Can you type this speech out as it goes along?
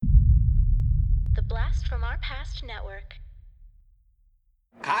The Blast from Our Past Network.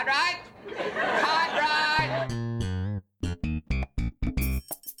 Conrad? Conrad!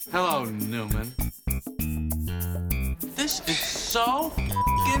 Hello, Newman. This is so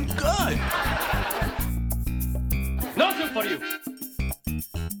f***ing good. Nothing for you.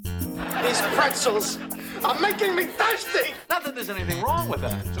 These pretzels are making me thirsty! Not that there's anything wrong with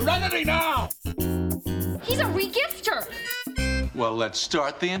that. Serenity now! He's a regifter! Well, let's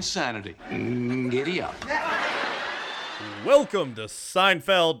start the insanity. Giddy up. Welcome to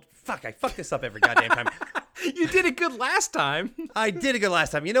Seinfeld. Fuck, I fuck this up every goddamn time. You did it good last time. I did a good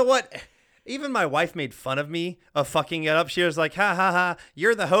last time. You know what? Even my wife made fun of me of fucking it up. She was like, ha ha ha,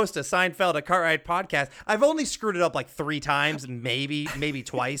 you're the host of Seinfeld, a Cartwright podcast. I've only screwed it up like 3 times, maybe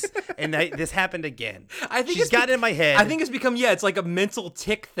twice. And this happened again. I think She's got it in my head. I think it's become, it's like a mental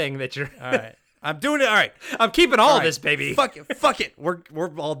tick thing that you're. All right. I'm doing it. All right. I'm keeping all right. this, baby. Fuck it.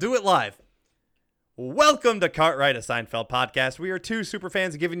 I'll do it live. Welcome to Cartwright, a Seinfeld podcast. We are 2 super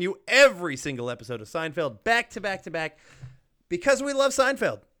fans giving you every single episode of Seinfeld back to back to back because we love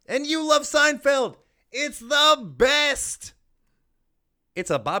Seinfeld. And you love Seinfeld. It's the best. It's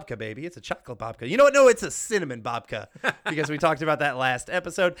a babka, baby. It's a chocolate babka. You know what? No, it's a cinnamon babka because we talked about that last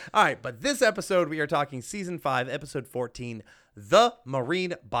episode. All right, but this episode, we are talking Season 5, Episode 14, The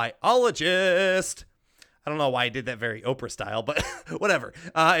Marine Biologist. I don't know why I did that very Oprah style, but whatever.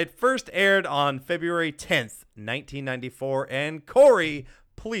 It first aired on February 10th, 1994. And Corey,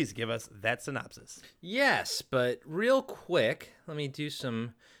 please give us that synopsis. Yes, but real quick, let me do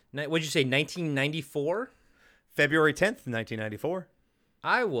some. What'd you say, 1994? February 10th, 1994.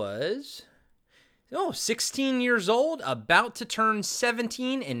 I was 16 years old, about to turn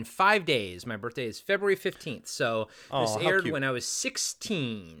 17 in 5 days. My birthday is February 15th, so this aired when I was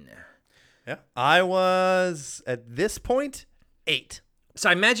 16. Yeah, I was, at this point, 8. So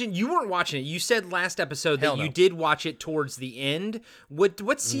I imagine you weren't watching it. You said last episode that you did watch it towards the end.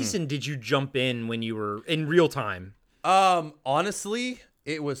 What season did you jump in when you were in real time? Honestly,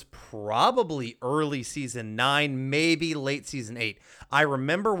 it was probably early season 9, maybe late season 8. I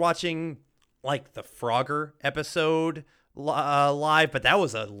remember watching like the Frogger episode live, but that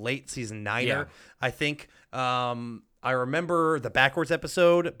was a late season 9er, Yeah. I think. I remember the Backwards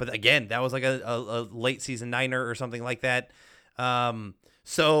episode, but again, that was like a late season 9er or something like that.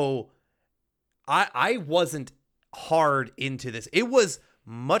 So I wasn't hard into this. It was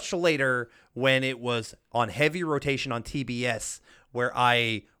much later when it was on heavy rotation on TBS where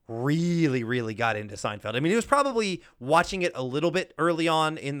I really, really got into Seinfeld. I mean, it was probably watching it a little bit early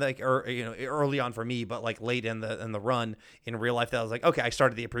on early on for me, but like late in the run in real life that I was like, okay, I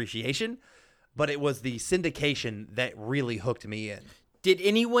started the appreciation, but it was the syndication that really hooked me in. Did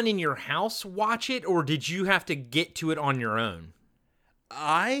anyone in your house watch it, or did you have to get to it on your own?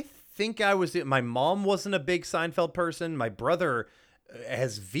 I think my mom wasn't a big Seinfeld person. My brother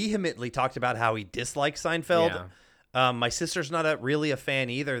has vehemently talked about how he dislikes Seinfeld. Yeah. My sister's not really a fan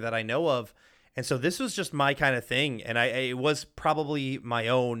either that I know of. And so this was just my kind of thing. And it was probably my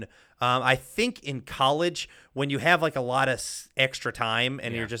own. I think in college, when you have like a lot of extra time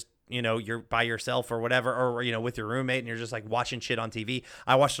and you're just, you're by yourself or whatever, or, with your roommate and you're just like watching shit on TV.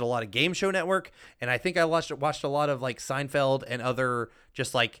 I watched a lot of Game Show Network, and I think I watched a lot of like Seinfeld and other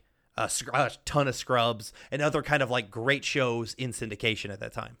just like a ton of Scrubs and other kind of like great shows in syndication at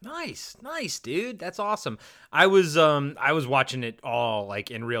that time. Nice, dude. That's awesome. I was watching it all like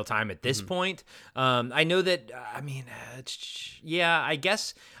in real time at this point. I know that, I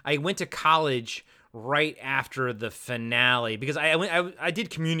guess I went to college right after the finale because I did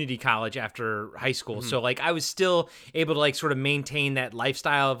community college after high school. So like I was still able to like sort of maintain that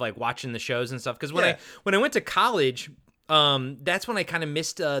lifestyle of like watching the shows and stuff. Cause when I went to college, that's when I kind of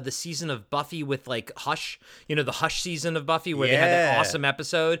missed the season of Buffy with like Hush, the Hush season of Buffy where they had that awesome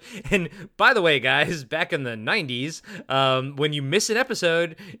episode. And by the way, guys, back in the 90s, when you miss an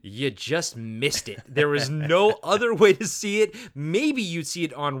episode, you just missed it. There was no other way to see it. Maybe you'd see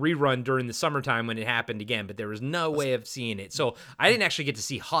it on rerun during the summertime when it happened again, but there was no way of seeing it. So I didn't actually get to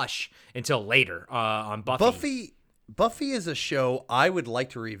see Hush until later on Buffy. Buffy is a show I would like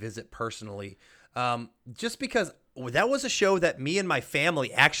to revisit personally, just because that was a show that me and my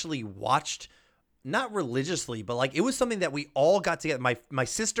family actually watched, not religiously, but like it was something that we all got together. My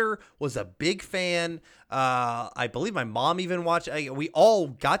sister was a big fan. I believe my mom even watched. We all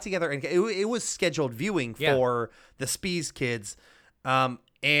got together, and it was scheduled viewing for the Spees kids.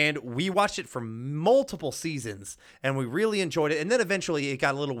 And we watched it for multiple seasons, and we really enjoyed it. And then eventually it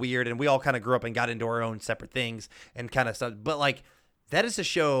got a little weird, and we all kind of grew up and got into our own separate things and kind of stuff. But like that is a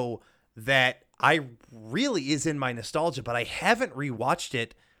show that I really is in my nostalgia, but I haven't rewatched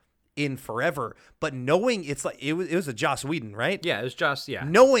it in forever, but knowing it's like it was a Joss Whedon, right? Yeah, it was just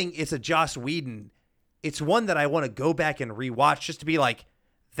Knowing it's a Joss Whedon, it's one that I want to go back and rewatch just to be like,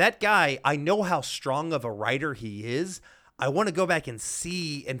 that guy, I know how strong of a writer he is. I want to go back and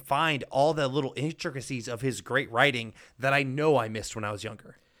see and find all the little intricacies of his great writing that I know I missed when I was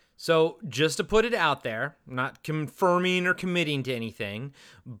younger. So just to put it out there, I'm not confirming or committing to anything,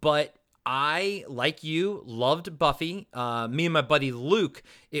 but I, like you, loved Buffy. Me and my buddy Luke,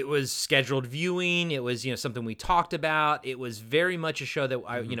 it was scheduled viewing. It was, something we talked about. It was very much a show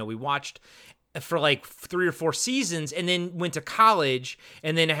that we watched for like 3 or 4 seasons and then went to college,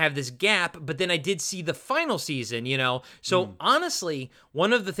 and then I have this gap, but then I did see the final season, So honestly,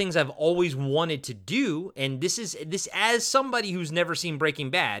 one of the things I've always wanted to do, and this as somebody who's never seen Breaking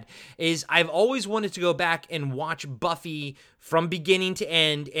Bad, is I've always wanted to go back and watch Buffy from beginning to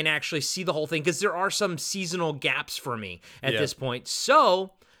end and actually see the whole thing, because there are some seasonal gaps for me at this point.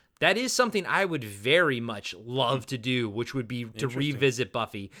 So that is something I would very much love to do, which would be to revisit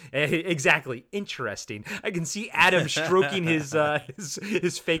Buffy. Exactly. Interesting. I can see Adam stroking his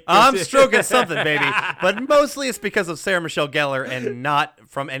fake. I'm stroking something, baby. But mostly it's because of Sarah Michelle Gellar and not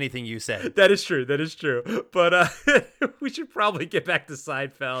from anything you said. That is true. But we should probably get back to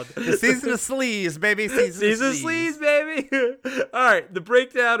Seinfeld. The season of sleaze, baby. Season of sleaze, baby. All right. The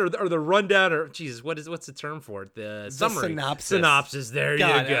breakdown or the rundown, or Jesus, what's the term for it? The summary. Synopsis. There you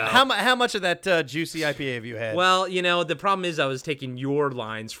go. How much of that juicy IPA have you had? Well, the problem is I was taking your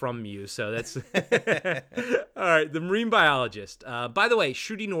lines from you, so that's... All right, the marine biologist. By the way,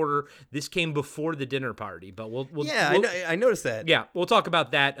 shooting order, this came before the dinner party, but we'll I noticed that. Yeah, we'll talk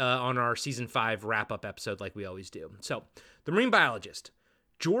about that on our Season 5 wrap-up episode like we always do. So, the marine biologist.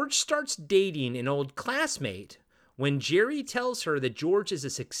 George starts dating an old classmate when Jerry tells her that George is a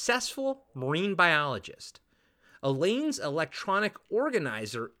successful marine biologist. Elaine's electronic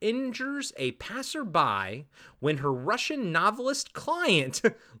organizer injures a passerby when her Russian novelist client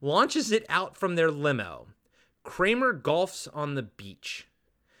launches it out from their limo. Kramer golfs on the beach.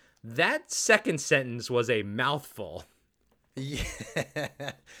 That second sentence was a mouthful.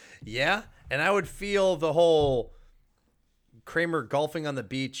 Yeah, and I would feel the whole Kramer golfing on the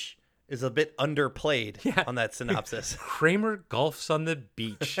beach is a bit underplayed on that synopsis. Kramer golfs on the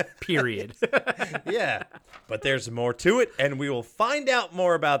beach, period. Yeah, but there's more to it, and we will find out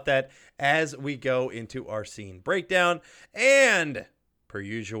more about that as we go into our scene breakdown. And per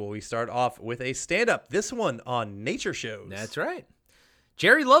usual, we start off with a stand-up, this one on nature shows. That's right.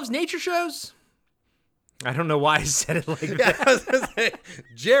 Jerry loves nature shows. I don't know why I said it like that. I was gonna say,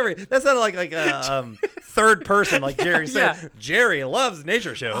 Jerry, that sounded like a third person, like Jerry said. Yeah. Jerry loves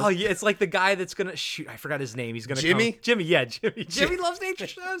nature shows. Oh, yeah, it's like the guy that's going to shoot. I forgot his name. He's going to Jimmy? Jimmy, yeah, Jimmy. Jimmy loves nature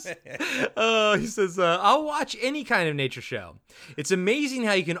shows. He says, I'll watch any kind of nature show. It's amazing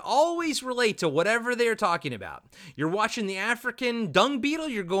how you can always relate to whatever they're talking about. You're watching the African dung beetle,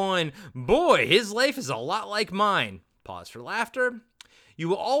 you're going, boy, his life is a lot like mine. Pause for laughter. You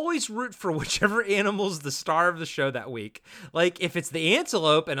will always root for whichever animal's the star of the show that week. Like, if it's the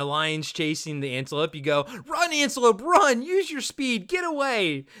antelope and a lion's chasing the antelope, you go, run, antelope, run, use your speed, get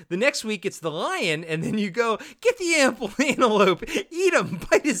away. The next week, it's the lion, and then you go, get the antelope, eat him,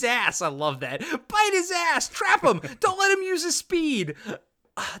 bite his ass. I love that. Bite his ass, trap him, don't let him use his speed.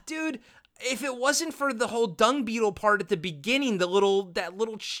 Dude, if it wasn't for the whole dung beetle part at the beginning, that little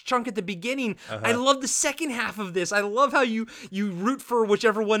chunk at the beginning, I love the second half of this. I love how you root for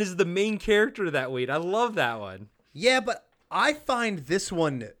whichever one is the main character that week. I love that one. Yeah, but I find this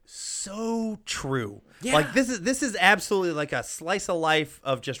one so true. Yeah. Like this is absolutely like a slice of life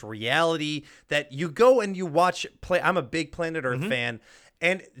of just reality that you go and you watch. I'm a big Planet Earth fan,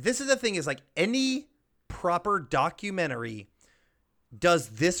 and this is the thing: is like any proper documentary does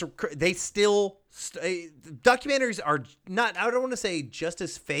this. They still documentaries are not, I don't want to say just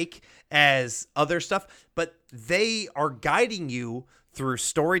as fake as other stuff, but they are guiding you through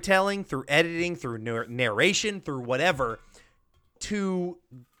storytelling, through editing, through narration, through whatever, to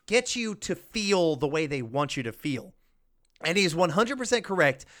get you to feel the way they want you to feel. And he's 100%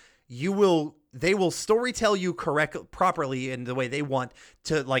 correct. They will storytell you properly in the way they want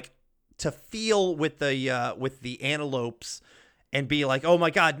to feel with the antelopes. And be like, oh my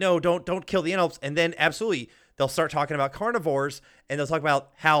God, no, don't kill the antelopes. And then absolutely, they'll start talking about carnivores, and they'll talk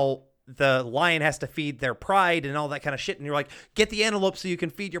about how the lion has to feed their pride and all that kind of shit. And you're like, get the antelope so you can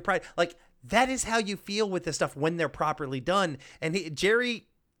feed your pride. Like, that is how you feel with this stuff when they're properly done. And Jerry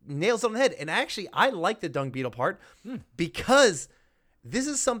nails it on the head. And actually, I like the dung beetle part because this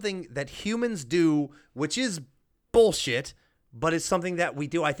is something that humans do, which is bullshit, but it's something that we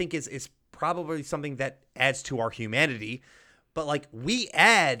do. I think is probably something that adds to our humanity. But like, we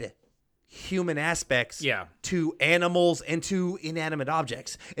add human aspects Yeah. to animals and to inanimate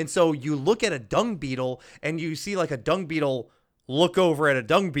objects. And so you look at a dung beetle and you see like a dung beetle look over at a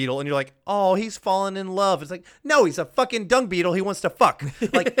dung beetle and you're like, oh, he's fallen in love. It's like, no, he's a fucking dung beetle. He wants to fuck.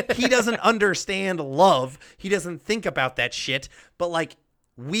 Like, he doesn't understand love. He doesn't think about that shit. But like,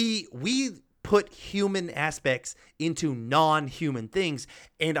 we put human aspects into non-human things.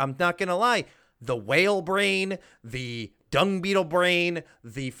 And I'm not going to lie, the whale brain, the dung beetle brain,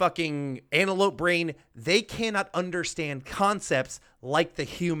 the fucking antelope brain, they cannot understand concepts like the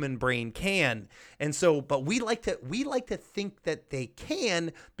human brain can. And so, but we like to think that they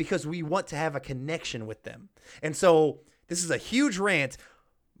can because we want to have a connection with them. And so this is a huge rant,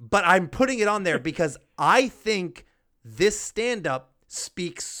 but I'm putting it on there because I think this stand-up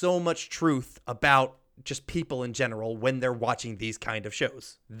speaks so much truth about just people in general when they're watching these kind of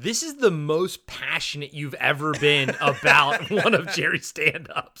shows. This is the most passionate you've ever been about one of Jerry's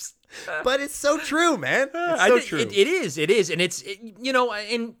stand-ups. But it's so true, man. It's so true. It is. And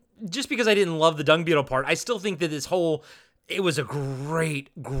and just because I didn't love the dung beetle part, I still think that it was a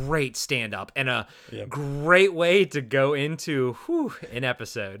great stand-up and a great way to go into an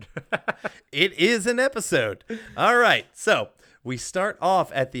episode. It is an episode. All right. So we start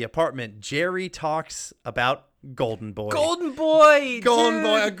off at the apartment. Jerry talks about Golden Boy. Golden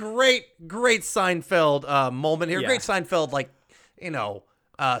Boy, a great Seinfeld moment here. Yeah. Great Seinfeld,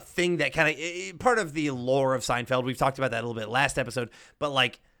 thing that kind of part of the lore of Seinfeld. We've talked about that a little bit last episode, but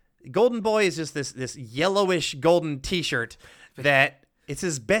like Golden Boy is just this yellowish golden T-shirt that. It's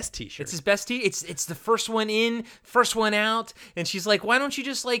his best T-shirt. It's his best It's the first one in, first one out. And she's like, "Why don't you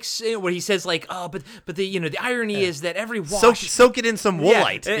just like?" What he says, like, "Oh, but the irony is that every wash soak it in some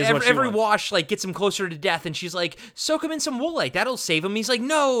woolite." Yeah, is every what wash like gets him closer to death." And she's like, "Soak him in some woolite. That'll save him." He's like,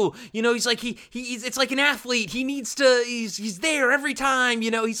 "No, he's like he's it's like an athlete. He needs to. He's there every time.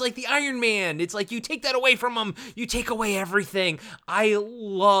 He's like the Iron Man. It's like you take that away from him, you take away everything." I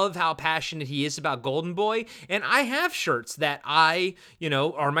love how passionate he is about Golden Boy, and I have shirts that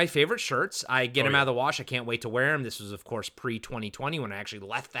are my favorite shirts. I get them out of the wash. I can't wait to wear them. This was, of course, pre-2020 when I actually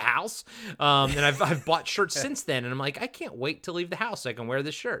left the house. And I've bought shirts since then, and I'm like, I can't wait to leave the house so I can wear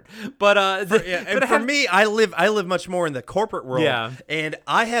this shirt. But for me, I live much more in the corporate world. Yeah. And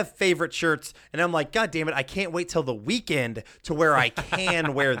I have favorite shirts, and I'm like, God damn it, I can't wait till the weekend to where I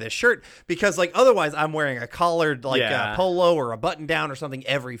can wear this shirt because like otherwise I'm wearing a collared a polo or a button down or something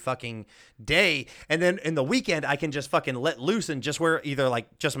every fucking day, and then in the weekend I can just fucking let loose and just wear either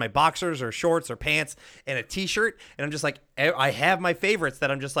like just my boxers or shorts or pants and a T-shirt, and I'm just like, I have my favorites that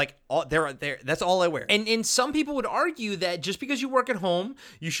I'm just like, they're that's all I wear. And some people would argue that just because you work at home,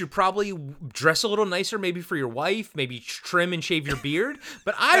 you should probably dress a little nicer, maybe for your wife, maybe trim and shave your beard.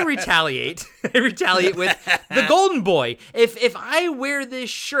 But I retaliate. I retaliate with the Golden Boy. If I wear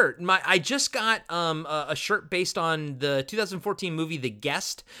this shirt, I just got a shirt based on the 2014 movie The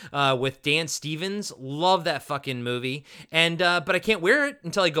Guest with Dan Stevens. Love that fucking movie. And but I can't wear it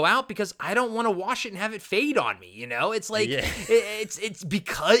until I go out because I don't want to wash it and have it fade on me. It's like it's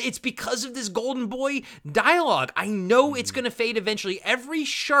because of this Golden Boy dialogue. I know it's gonna fade eventually. Every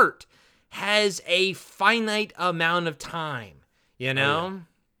shirt has a finite amount of time, and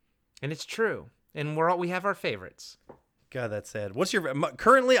it's true. And we have our favorites. God, that's sad. What's your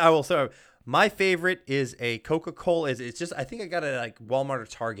currently? I will say my favorite is a Coca-Cola. It's just I think I got it at like Walmart or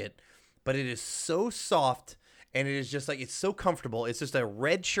Target, but it is so soft and it is just like it's so comfortable. It's just a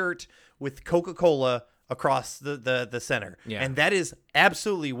red shirt with Coca-Cola across the center. Yeah. And that is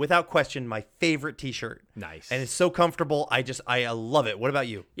absolutely, without question, my favorite T-shirt. Nice. And it's so comfortable. I love it. What about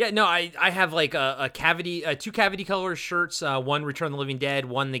you? Yeah, no, I have like two cavity color shirts, one Return of the Living Dead,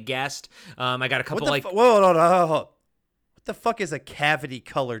 one The Guest. I got a couple Whoa. What the fuck is a cavity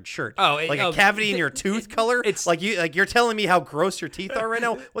colored shirt? A cavity in your tooth color? It's like you're telling me how gross your teeth are right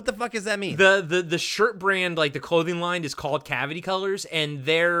now? What the fuck does that mean? The shirt brand, like the clothing line, is called Cavity Colors, and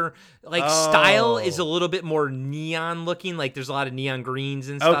their style is a little bit more neon looking. Like there's a lot of neon greens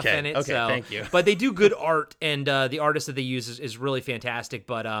and stuff in it. Okay, thank you. But they do good art, and the artist that they use is really fantastic.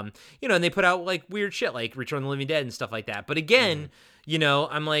 But and they put out like weird shit like Return of the Living Dead and stuff like that. But again.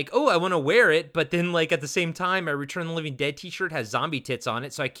 I'm like, oh, I want to wear it, but then like at the same time, my Return of the Living Dead T-shirt has zombie tits on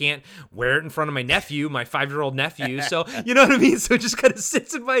it, so I can't wear it in front of my nephew, my 5-year-old nephew. So you know what I mean? So it just kind of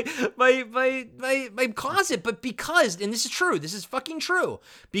sits in my closet. But because, and this is true, this is fucking true,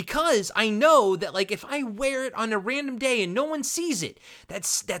 because I know that like if I wear it on a random day and no one sees it,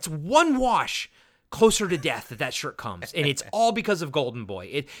 that's one wash closer to death that shirt comes, and it's all because of Golden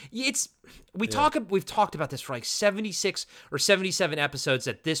Boy. We've talked about this for like 76 or 77 episodes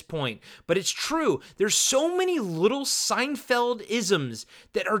at this point, but it's true. There's so many little Seinfeld-isms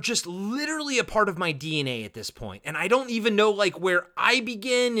that are just literally a part of my DNA at this point, and I don't even know like where I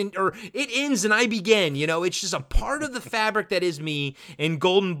begin or it ends and I begin. It's just a part of the fabric that is me. And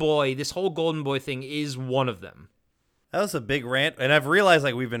Golden Boy, this whole Golden Boy thing, is one of them. That was a big rant, and I've realized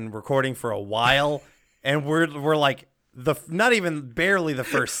like we've been recording for a while, and we're like not even barely the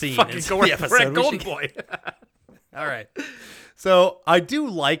first scene. Fucking we're at Golden Boy. All right. So I do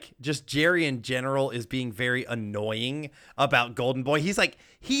like just Jerry in general is being very annoying about Golden Boy.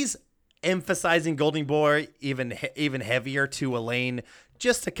 He's emphasizing Golden Boy even heavier to Elaine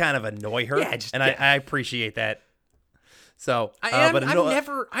just to kind of annoy her, I appreciate that. So,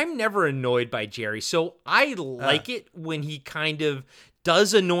 I'm never annoyed by Jerry. So I like it when he kind of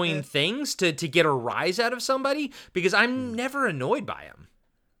does annoying things to get a rise out of somebody, because I'm never annoyed by him.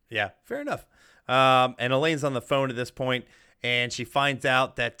 Yeah, fair enough. And Elaine's on the phone at this point, and she finds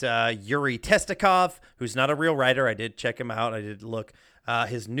out that Yuri Testikov, who's not a real writer, I did check him out, I did look,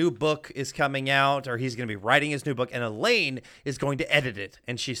 his new book is coming out, or he's going to be writing his new book, and Elaine is going to edit it,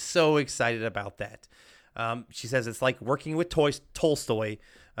 and she's so excited about that. She says it's like working with Tolstoy,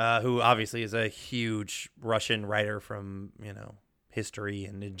 who obviously is a huge Russian writer from, history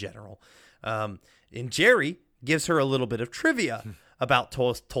and in general. And Jerry gives her a little bit of trivia about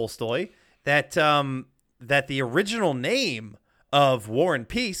Tolstoy, that the original name of War and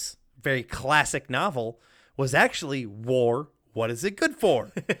Peace, very classic novel, was actually War, What Is It Good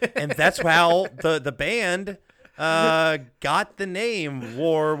For? And that's how the band got the name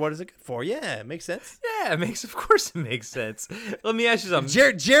War, What Is It Good For? Yeah, it makes sense. Yeah, of course it makes sense. Let me ask you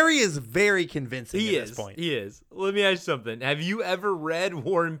something. Jerry is very convincing at this point. He is. Let me ask you something. Have you ever read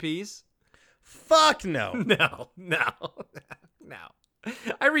War and Peace? Fuck no. No.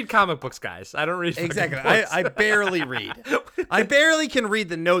 I read comic books, guys. I don't read exactly. Books. I barely read. I barely can read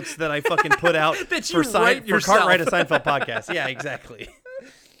the notes that I fucking put out that you write for yourself. Cartwright a Seinfeld podcast. Yeah, exactly.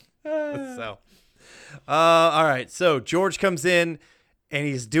 So, all right. So George comes in and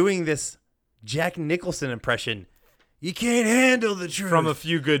he's doing this Jack Nicholson impression. You can't handle the truth. From A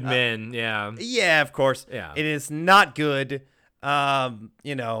Few Good Men. Yeah. Yeah, of course. Yeah. It is not good.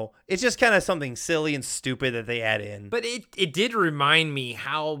 It's just kind of something silly and stupid that they add in. But it did remind me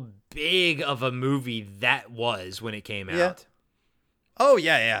how big of a movie that was when it came out. Oh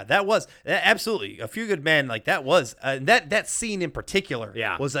yeah, that was absolutely A Few Good Men. Like that was that scene in particular.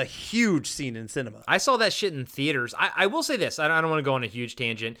 Yeah. Was a huge scene in cinema. I saw that shit in theaters. I will say this. I don't want to go on a huge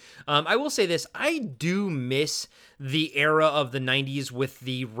tangent. I will say this. I do miss the era of the 90s with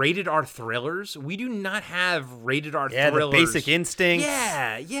the rated R thrillers. We do not have rated R thrillers. The Basic Instinct.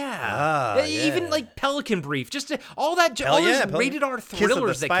 Yeah. Even like Pelican Brief. Just all that. All those rated R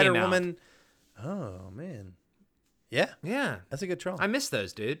thrillers that came out. Woman. Oh man. Yeah. That's a good troll. I miss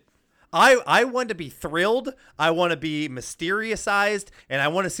those, dude. I want to be thrilled. I want to be mysteriousized, and I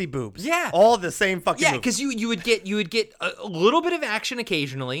want to see boobs. Yeah, all the same fucking. Yeah, because you would get a little bit of action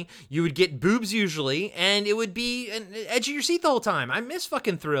occasionally. You would get boobs usually, and it would be an edge of your seat the whole time. I miss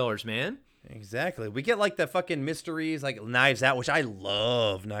fucking thrillers, man. Exactly. We get like the fucking mysteries, like Knives Out, which I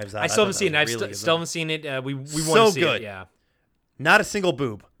love. Knives Out. I still haven't seen it. Still haven't seen it. We want to see it. Yeah. Not a single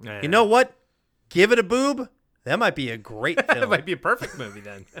boob. You know what? Give it a boob. That might be a great film. That might be a perfect movie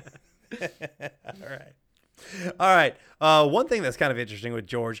then. All right. One thing that's kind of interesting with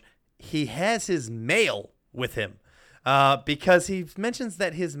George, he has his mail with him because he mentions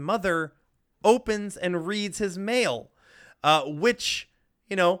that his mother opens and reads his mail, which,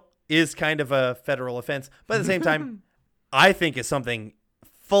 is kind of a federal offense. But at the same time, I think is something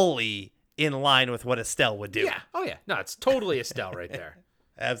fully in line with what Estelle would do. Yeah. Oh, yeah. No, it's totally Estelle right there.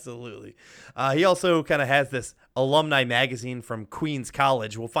 Absolutely. He also kind of has this alumni magazine from Queens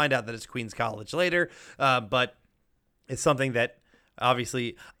College. We'll find out that it's Queens College later, but it's something that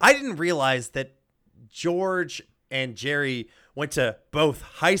obviously I didn't realize that George and Jerry went to both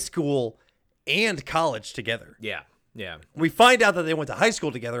high school and college together. Yeah. We find out that they went to high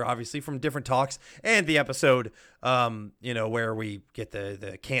school together, obviously, from different talks and the episode, where we get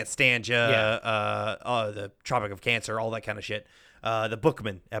the Can't Stand Ya, the Tropic of Cancer, all that kind of shit. The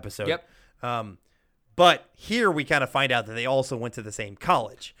Bookman episode. Yep. But here we kind of find out that they also went to the same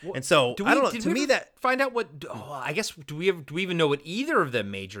college. And so, I don't know, to me that... Find out what... I guess, do we even know what either of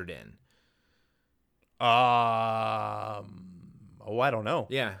them majored in? I don't know.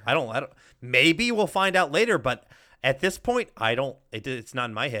 Yeah. I don't... Maybe we'll find out later, but at this point, it's not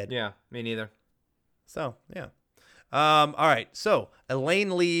in my head. Yeah, me neither. So, yeah. All right. So,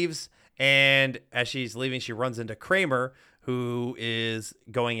 Elaine leaves, And as she's leaving, she runs into Kramer, who is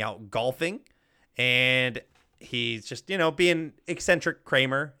going out golfing. And he's just, being eccentric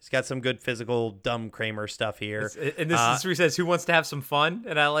Kramer. He's got some good physical, dumb Kramer stuff here. And this is where he says, who wants to have some fun?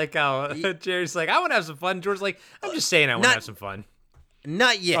 And I like how Jerry's like, I want to have some fun. George's like, I'm just saying I want to have some fun.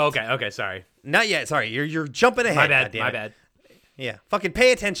 Not yet. Oh, okay, sorry. Not yet. Sorry, you're jumping ahead. My bad. Yeah, fucking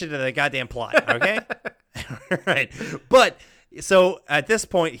pay attention to the goddamn plot, okay? Right. But so at this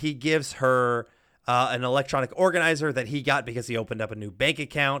point, he gives her an electronic organizer that he got because he opened up a new bank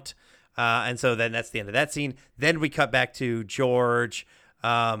account. And so then that's the end of that scene. Then we cut back to George,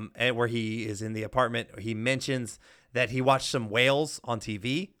 where he is in the apartment. He mentions that he watched some whales on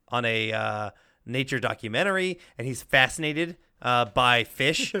TV on a nature documentary, and he's fascinated by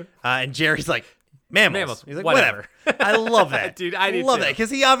fish. And Jerry's like, mammals. He's like, whatever. I love that. Dude, I do love too. that.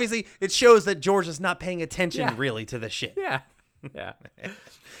 Because he obviously, it shows that George is not paying attention really to the shit. Yeah.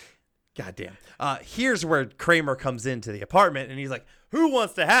 Goddamn. Here's where Kramer comes into the apartment, and he's like, who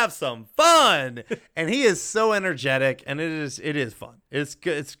wants to have some fun? And he is so energetic, and it is fun. It's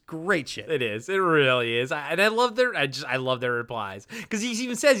good. It's great shit. It is. It really is. I love I love their replies. Because he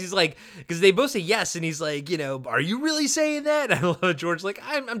even says, he's like, because they both say yes, and he's like, are you really saying that? And I love George like,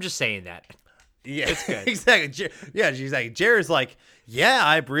 I'm just saying that. Yeah, it's good. Exactly. Yeah, she's like, Jared's like, yeah,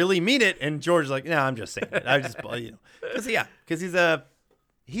 I really mean it. And George's like, no, I'm just saying it. I just, because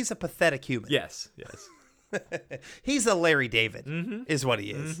he's a pathetic human. Yes. He's a Larry David, is what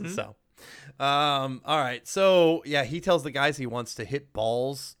he is. So, all right. So, yeah, he tells the guys he wants to hit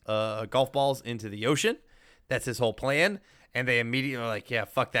golf balls into the ocean. That's his whole plan. And they immediately are like, yeah,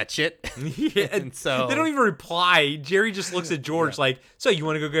 fuck that shit. Yeah, and so they don't even reply. Jerry just looks at George like, so you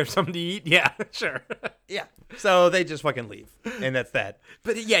want to go get something to eat? Yeah, sure. Yeah. So they just fucking leave. And that's that.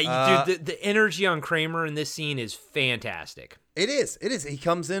 But yeah, dude, the energy on Kramer in this scene is fantastic. It is. He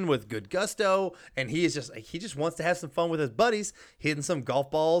comes in with good gusto, and he just wants to have some fun with his buddies, hitting some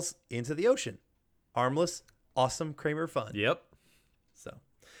golf balls into the ocean. Harmless, awesome Kramer fun. Yep. So,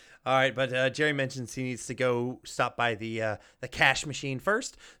 all right, but Jerry mentions he needs to go stop by the cash machine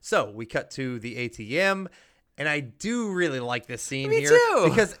first. So we cut to the ATM, and I do really like this scene Me here too.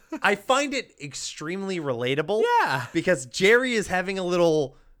 because I find it extremely relatable. Yeah. Because Jerry is having a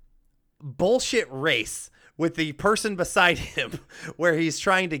little bullshit race with the person beside him where he's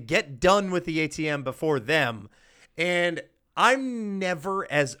trying to get done with the ATM before them. And I'm never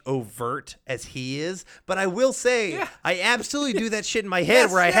as overt as he is, but I will say I absolutely do that shit in my head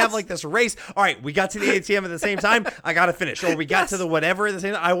where I have like this race. All right, we got to the ATM at the same time. I got to finish. Or we got to the whatever at the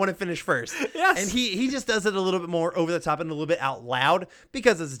same time. I want to finish first. Yes. And he just does it a little bit more over the top and a little bit out loud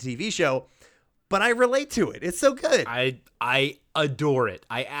because it's a TV show. But I relate to it. It's so good. I adore it.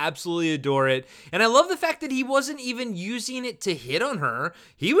 I absolutely adore it. And I love the fact that he wasn't even using it to hit on her.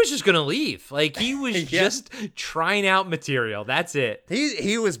 He was just going to leave. Like, he was just trying out material. That's it.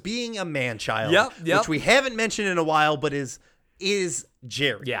 He was being a man-child, Yep. which we haven't mentioned in a while, but is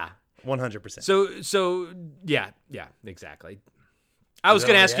Jerry. Yeah. 100%. So yeah, exactly. I was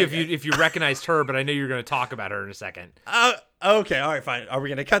going to ask you if you recognized her, but I know you're going to talk about her in a second. Okay, all right, fine. Are we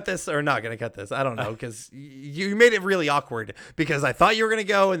going to cut this or not going to cut this? I don't know, because you made it really awkward because I thought you were going to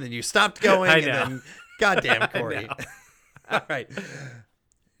go and then you stopped going. I and know. then, goddamn, Corey. All right.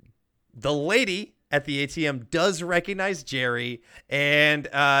 The lady at the ATM does recognize Jerry, and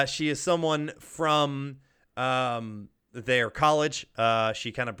she is someone from their college.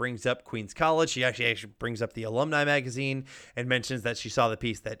 She kind of brings up Queens College. She actually brings up the alumni magazine and mentions that she saw the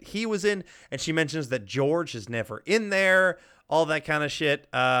piece that he was in, and she mentions that George is never in there, all that kind of shit.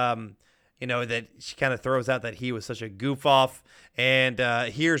 That she kind of throws out that he was such a goof off. And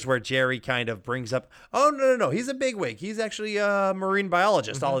here's where Jerry kind of brings up, oh, no, he's a bigwig. He's actually a marine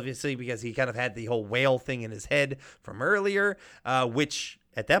biologist, obviously, because he kind of had the whole whale thing in his head from earlier, which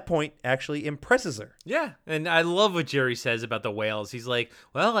at that point actually impresses her. Yeah, and I love what Jerry says about the whales. He's like,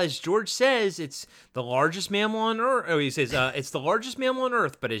 well, as George says, it's the largest mammal on Earth. Oh, he says, it's the largest mammal on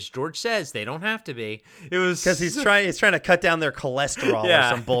Earth, but as George says, they don't have to be. It was because he's trying to cut down their cholesterol or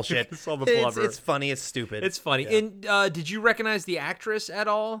some bullshit. It's all the blubber. It's funny. It's stupid. It's funny. Yeah. And did you recognize the actress at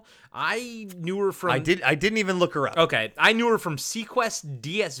all? I knew her from... I didn't even look her up. Okay. I knew her from Sequest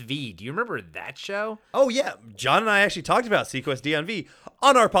DSV. Do you remember that show? Oh, yeah. John and I actually talked about Sequest DNV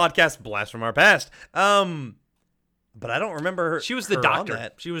on our podcast, Blast from Our Past. But I don't remember her. She was the her doctor. on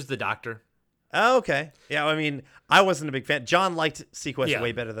that. She was the doctor. Oh, okay. Yeah, I mean, I wasn't a big fan. John liked Sequest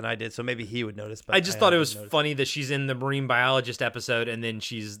way better than I did, so maybe he would notice. But I just thought it was funny that she's in the marine biologist episode and then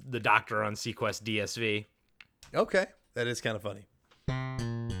she's the doctor on Sequest DSV. Okay. That is kind of funny.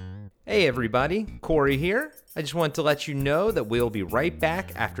 Hey everybody, Corey here. I just want to let you know that we'll be right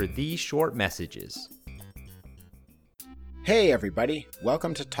back after these short messages. Hey everybody,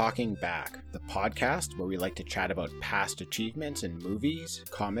 welcome to Talking Back, the podcast where we like to chat about past achievements in movies,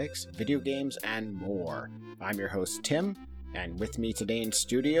 comics, video games, and more. I'm your host Tim, and with me today in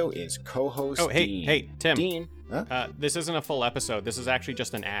studio is co-host Dean. Hey, Tim. Dean, huh? This isn't a full episode. This is actually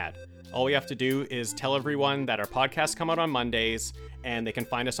just an ad. All we have to do is tell everyone that our podcasts come out on Mondays, and they can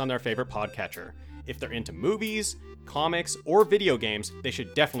find us on their favorite podcatcher. If they're into movies, comics, or video games, they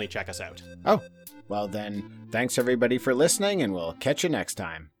should definitely check us out. Oh, well then, thanks everybody for listening, and we'll catch you next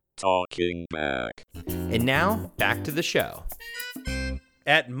time. Talking Back. And now, back to the show.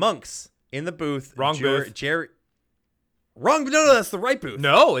 At Monk's in the booth. Wrong booth. Jerry. Wrong. No, that's the right booth.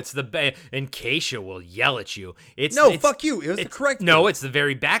 No, it's the and Keisha will yell at you. Fuck you. It was the correct booth. No, it's the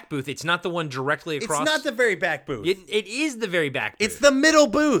very back booth. It's not the one directly across. It's not the very back booth. It is the very back booth. It's the middle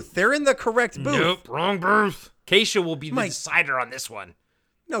booth. They're in the correct booth. Nope, wrong booth. Keisha will be the decider on this one.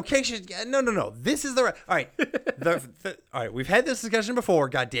 No, Keisha. No. This is the right. All right. All right. We've had this discussion before.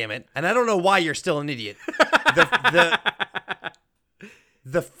 God damn it. And I don't know why you're still an idiot.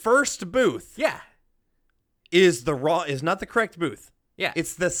 The first booth. Yeah. Is not the correct booth. Yeah.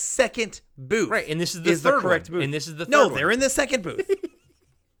 It's the second booth. Right, and this is the third correct one. booth. And this is the third No, one. they're in the second booth.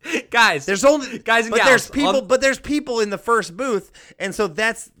 Guys, There's only guys and but gals. there's people, but there's people in the first booth, and so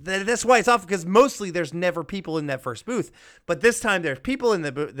that's why it's off, because mostly there's never people in that first booth. But this time there's people in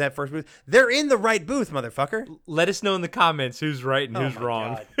that first booth. They're in the right booth, motherfucker. Let us know in the comments who's right and who's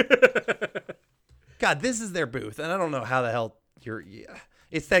wrong. God, this is their booth, and I don't know how the hell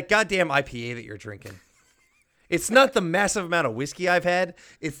it's that goddamn IPA that you're drinking. It's not the massive amount of whiskey I've had.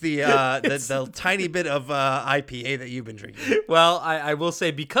 It's the tiny bit of IPA that you've been drinking. Well, I will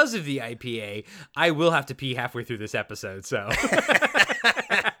say, because of the IPA, I will have to pee halfway through this episode, so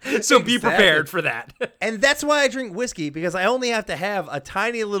be prepared for that. And that's why I drink whiskey, because I only have to have a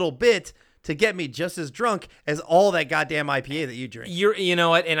tiny little bit to get me just as drunk as all that goddamn IPA that you drink. You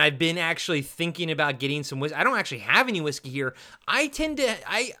know what? And I've been actually thinking about getting some whiskey. I don't actually have any whiskey here. I think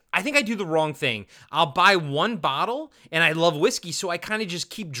I do the wrong thing. I'll buy one bottle, and I love whiskey, so I kind of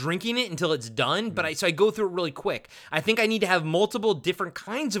just keep drinking it until it's done. But I go through it really quick. I think I need to have multiple different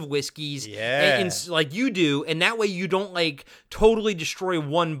kinds of whiskeys, and like you do, and that way you don't like totally destroy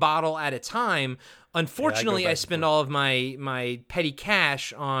one bottle at a time. Unfortunately, I spend all of my petty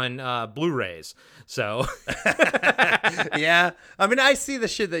cash on Blu-rays. So, yeah. I mean, I see the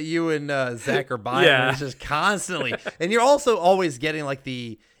shit that you and Zach are buying. Yeah. And it's just constantly. And you're also always getting like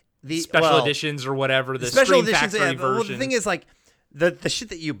the special editions or whatever, the special Scream editions. Factory version. Well, the thing is, like, the shit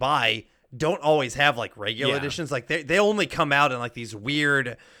that you buy don't always have like regular editions. Like they only come out in like these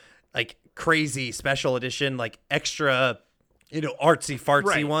weird, like crazy special edition, like extra, artsy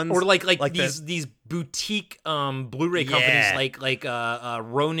fartsy ones, or like these boutique Blu-ray companies like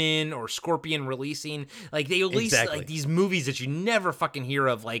Ronin or Scorpion releasing, like they release like these movies that you never fucking hear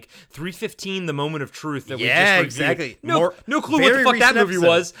of, like 315 The Moment of Truth that we just reviewed. Exactly. No clue what the fuck that movie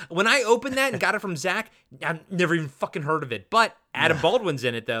was. When I opened that and got it from Zach, I've never even fucking heard of it. But Adam Baldwin's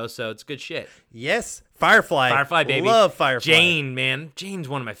in it though, so it's good shit. Yes, Firefly, baby, love Firefly. Jane, man, Jane's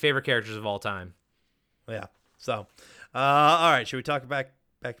one of my favorite characters of all time. Yeah. So, all right, should we talk back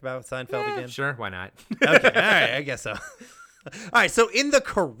about Seinfeld again? Sure, why not? Okay, all right, I guess so. All right, so in the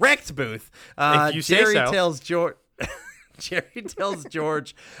correct booth, if you say Jerry so. tells George. Jerry tells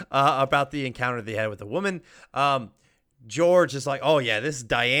George about the encounter they had with the woman. George is like, "Oh yeah, this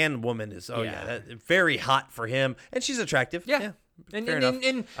Diane woman is very hot for him, and she's attractive." Yeah. And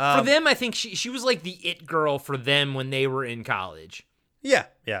for them, I think she was like the it girl for them when they were in college. Yeah,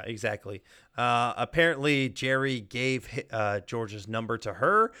 exactly. Apparently, Jerry gave George's number to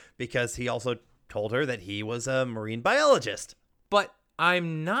her because he also told her that he was a marine biologist. But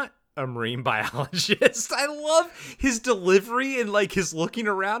I'm not a marine biologist. I love his delivery and like his looking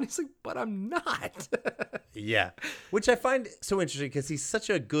around. He's like, but I'm not. Yeah, which I find so interesting because he's such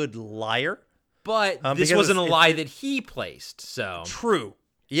a good liar. But this wasn't a lie that he placed, so. True.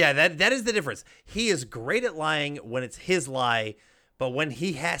 Yeah, that is the difference. He is great at lying when it's his lie, but when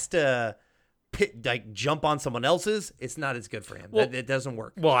he has to jump on someone else's, it's not as good for him. Well, it doesn't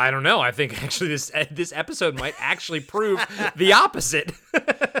work. Well, I don't know. I think actually this episode might actually prove the opposite.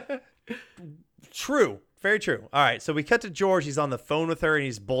 True. Very true. All right, so we cut to George. He's on the phone with her, and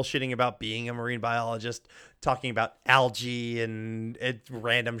he's bullshitting about being a marine biologist, talking about algae and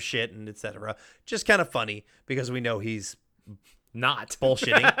random shit and etc. Just kind of funny because we know he's not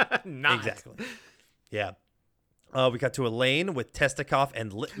bullshitting. Not. Exactly. Yeah. We got to Elaine with Testikoff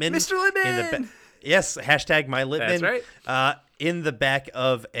and Lippman. Mr. Lippman! Yes, hashtag my Littman. That's right. In the back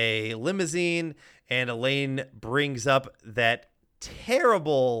of a limousine, and Elaine brings up that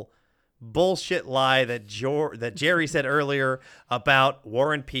terrible bullshit lie that Jerry said earlier about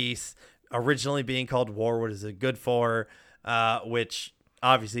War and Peace originally being called War What Is It Good For, which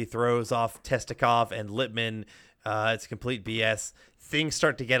obviously throws off Testikov and Littman. It's complete BS. Things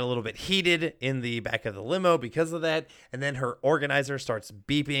start to get a little bit heated in the back of the limo because of that, and then her organizer starts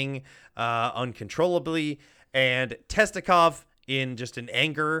beeping uncontrollably, and Testikov, in just an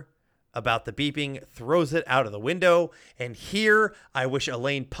anger about the beeping, throws it out of the window. And here, I wish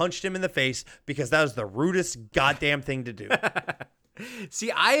Elaine punched him in the face, because that was the rudest goddamn thing to do.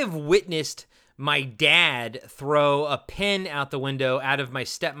 See, I have witnessed my dad throw a pen out the window out of my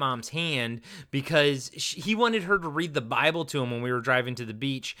stepmom's hand because he wanted her to read the Bible to him when we were driving to the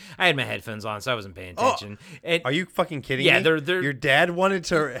beach. I had my headphones on, so I wasn't paying attention. Are you fucking kidding me? Yeah, your dad wanted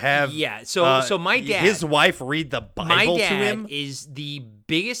to have so my dad, his wife, read the Bible to him? My dad is the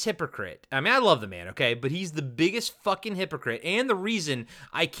biggest hypocrite. I mean, I love the man, okay? But he's the biggest fucking hypocrite, and the reason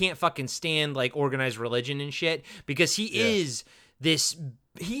I can't fucking stand like organized religion and shit, because he is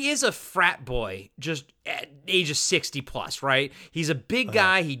a frat boy just at age of 60 plus, right? He's a big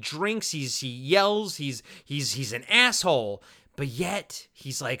guy. He drinks. He yells. He's an asshole. But yet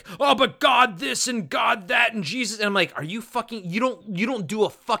he's like, oh, but God this and God that and Jesus. And I'm like, are you fucking? You don't do a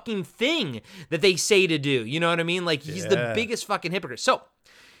fucking thing that they say to do. You know what I mean? Like, he's the biggest fucking hypocrite. So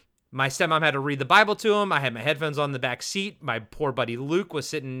my stepmom had to read the Bible to him. I had my headphones on the back seat. My poor buddy Luke was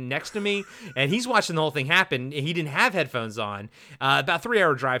sitting next to me, and he's watching the whole thing happen. He didn't have headphones on. About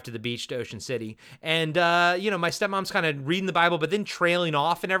 3-hour drive to the beach to Ocean City. And, my stepmom's kind of reading the Bible, but then trailing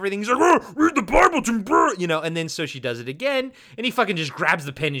off and everything. He's like, read the Bible to me, and then so she does it again, and he fucking just grabs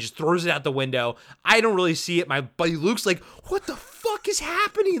the pen and just throws it out the window. I don't really see it. My buddy Luke's like, what the fuck is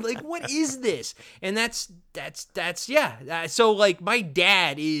happening? Like, what is this? And that's so like my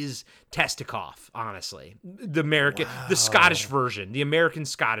dad is Testikov, honestly, the Scottish version, the American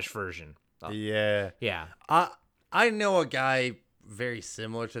Scottish version. Yeah. I know a guy very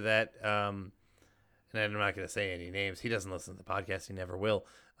similar to that, and I'm not going to say any names. He doesn't listen to the podcast. He never will.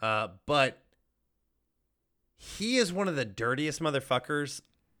 But he is one of the dirtiest motherfuckers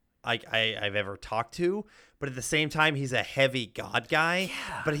I've ever talked to, but at the same time, he's a heavy God guy.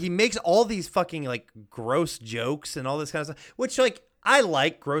 Yeah. But he makes all these fucking like gross jokes and all this kind of stuff, which like I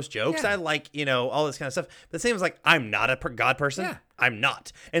like gross jokes. Yeah. I like, all this kind of stuff. But the same as like, I'm not a God person. Yeah. I'm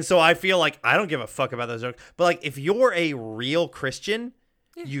not. And so I feel like I don't give a fuck about those jokes. But like, if you're a real Christian,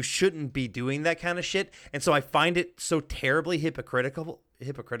 you shouldn't be doing that kind of shit. And so I find it so terribly hypocritical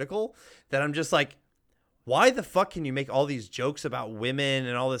that I'm just like, why the fuck can you make all these jokes about women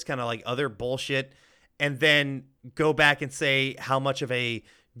and all this kind of like other bullshit and then go back and say how much of a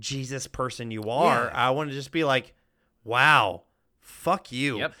Jesus person you are? Yeah. I want to just be like, wow, fuck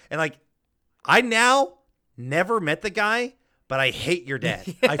you. Yep. And like, I now never met the guy, but I hate your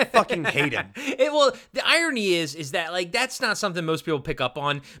dad. I fucking hate him. Well, the irony is that like that's not something most people pick up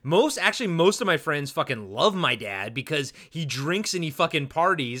on. Most of my friends fucking love my dad because he drinks and he fucking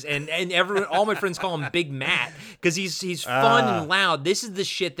parties, and all my friends call him Big Matt because he's fun and loud. This is the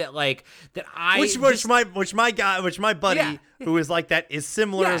shit that my buddy who is like that is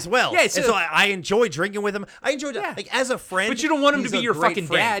similar as well. Yeah, so I enjoy drinking with him. I enjoy that like as a friend. But you don't want him to be your fucking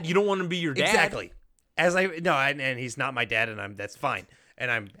dad. You don't want him to be your dad. Exactly. And he's not my dad, and that's fine, and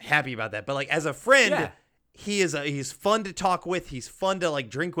I'm happy about that. But like as a friend, he's fun to talk with, he's fun to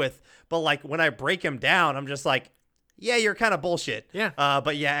like drink with. But like when I break him down, I'm just like, yeah, you're kind of bullshit. Yeah.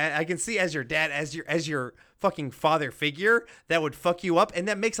 But yeah, I can see as your dad, as your fucking father figure, that would fuck you up, and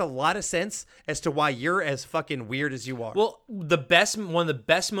that makes a lot of sense as to why you're as fucking weird as you are. Well, one of the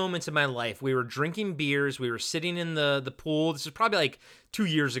best moments of my life, we were drinking beers, we were sitting in the pool. This was probably like 2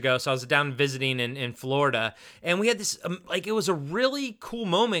 years ago, so I was down visiting in Florida, and we had this it was a really cool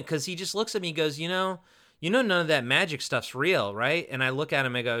moment because he just looks at me and goes, none of that magic stuff's real, right? And I look at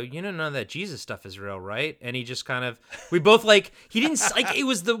him and I go, none of that Jesus stuff is real, right? And he just kind of, we both like, he didn't, like, it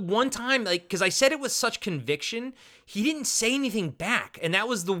was the one time, like, because I said it with such conviction, he didn't say anything back. And that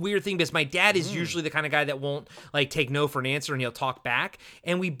was the weird thing, because my dad is usually the kind of guy that won't, like, take no for an answer, and he'll talk back.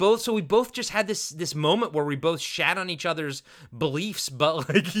 And we both just had this moment where we both shat on each other's beliefs, but,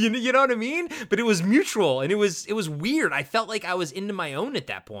 like, you know what I mean? But it was mutual, and it was weird. I felt like I was into my own at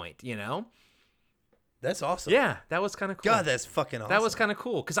that point, That's awesome. Yeah, that was kind of cool. God, that's fucking awesome. That was kind of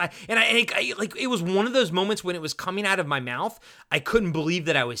cool because I like it was one of those moments when it was coming out of my mouth. I couldn't believe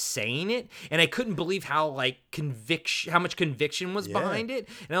that I was saying it, and I couldn't believe how much conviction was behind it.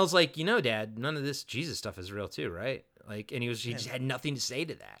 And I was like, Dad, none of this Jesus stuff is real too, right? Like, and he just had nothing to say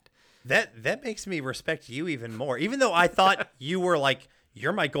to that. That makes me respect you even more. Even though I thought you were like,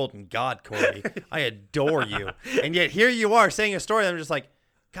 you're my golden god, Corey. I adore you. And yet here you are saying a story that I'm just like,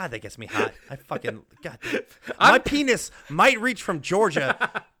 God, that gets me hot. I fucking, God. My penis might reach from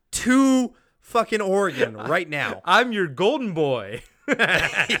Georgia to fucking Oregon right now. I'm your golden boy.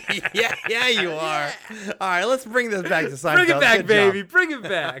 yeah, you are. All right, let's bring this back to Seinfeld. Bring it back, Good baby. job. Bring it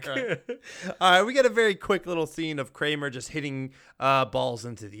back. All right, we got a very quick little scene of Kramer just hitting balls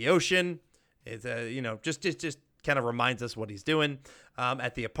into the ocean. It's just kind of reminds us what he's doing.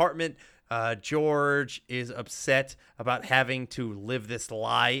 At the apartment, George is upset about having to live this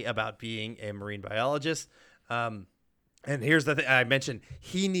lie about being a marine biologist. And here's the thing I mentioned: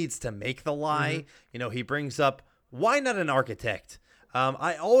 he needs to make the lie. He brings up, why not an architect?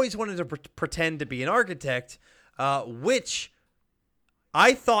 I always wanted to pretend to be an architect, which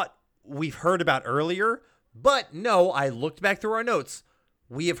I thought we've heard about earlier. But no, I looked back through our notes.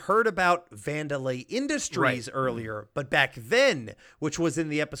 We have heard about Vandelay Industries earlier, but back then, which was in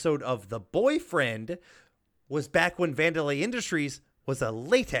the episode of The Boyfriend, was back when Vandelay Industries was a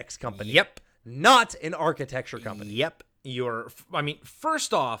latex company. Yep. Not an architecture company. Yep.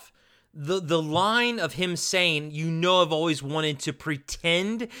 First off, the line of him saying, I've always wanted to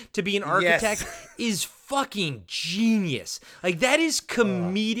pretend to be an architect is fucking genius. Like, that is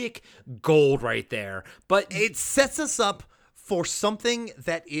comedic gold right there. But it sets us up for something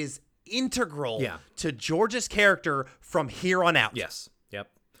that is integral to George's character from here on out. Yes. Yep.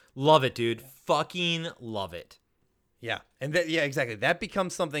 Love it, dude. Fucking love it. Yeah. And exactly. That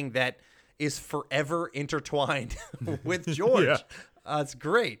becomes something that is forever intertwined with George. It's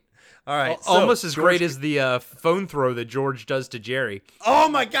great. All right. Almost as great as the phone throw that George does to Jerry. Oh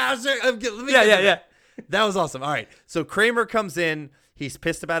my gosh. Yeah. That was awesome. All right. So Kramer comes in. He's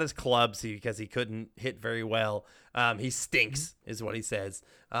pissed about his clubs because he couldn't hit very well. He stinks, is what he says.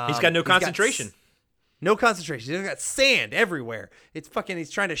 He's got no concentration. No concentration. He's got sand everywhere. It's fucking.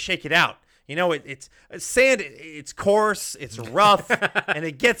 He's trying to shake it out. It's sand. It's coarse. It's rough, and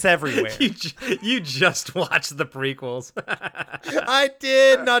it gets everywhere. You just watched the prequels. I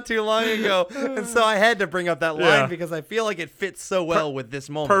did not too long ago, and so I had to bring up that line because I feel like it fits so well with this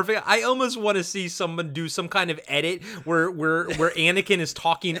moment. Perfect. I almost want to see someone do some kind of edit where Anakin is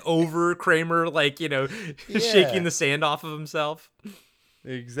talking over Kramer, shaking the sand off of himself.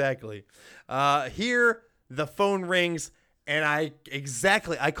 Exactly. Here the phone rings. And I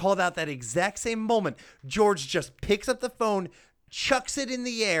called out that exact same moment. George just picks up the phone, chucks it in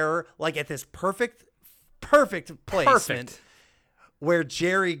the air, like at this perfect placement where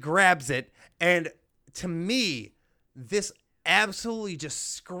Jerry grabs it. And to me, this absolutely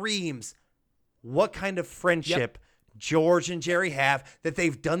just screams what kind of friendship George and Jerry have, that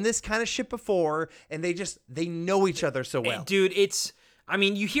they've done this kind of shit before, and they know each other so well. Dude,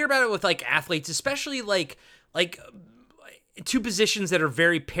 you hear about it with like athletes, especially like two positions that are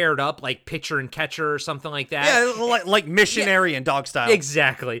very paired up, like pitcher and catcher or something like that. Yeah, like missionary and dog style.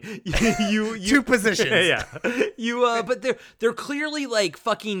 Exactly. You two positions. Yeah. But they're clearly like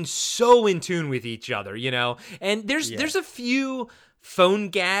fucking so in tune with each other, And there's a few phone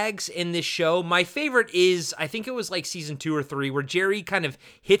gags in this show. My favorite is, I think it was like season 2 or 3, where Jerry kind of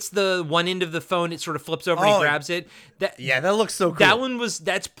hits the one end of the phone, it sort of flips over and he grabs it. That looks so cool.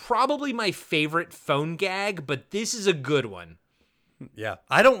 That's probably my favorite phone gag, but this is a good one. Yeah.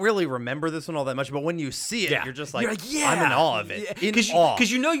 I don't really remember this one all that much, but when you see it, you're just like, I'm in awe of it.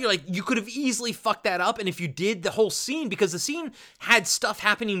 Because you're like, you could have easily fucked that up, and if you did the whole scene, because the scene had stuff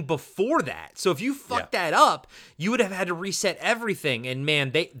happening before that. So if you fucked that up, you would have had to reset everything, and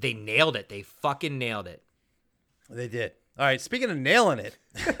man, they nailed it. They fucking nailed it. They did. All right, speaking of nailing it,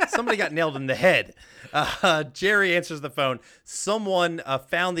 somebody got nailed in the head. Jerry answers the phone. Someone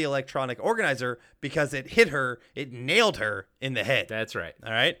found the electronic organizer because it hit her. It nailed her in the head. That's right.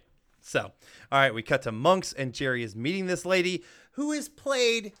 All right. So, all right, we cut to Monks, and Jerry is meeting this lady who is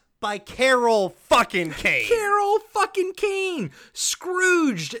played by Carol fucking Kane. Carol fucking Kane.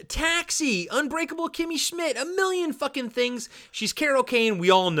 Scrooged, Taxi, Unbreakable Kimmy Schmidt, a million fucking things. She's Carol Kane.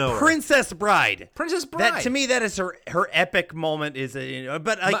 We all know her. Princess Bride. That, to me, that is her epic moment.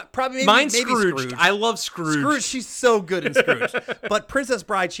 Probably mine's maybe Scrooge. I love Scrooge. She's so good in Scrooge. But Princess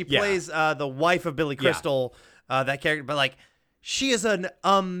Bride, she plays the wife of Billy Crystal. That character, but she is an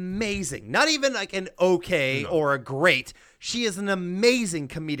amazing, not even like an okay or a great. She is an amazing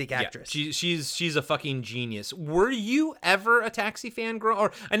comedic actress. Yeah, she's a fucking genius. Were you ever a Taxi fan,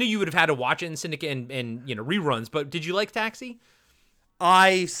 or I knew you would have had to watch it in syndicate and reruns, but did you like Taxi?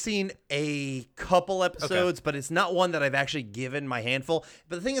 I've seen a couple episodes, but it's not one that I've actually given my handful.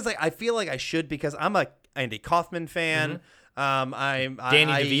 But the thing is, I feel like I should, because I'm a Andy Kaufman fan. Danny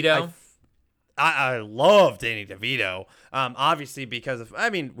DeVito. I love Danny DeVito. Obviously because of,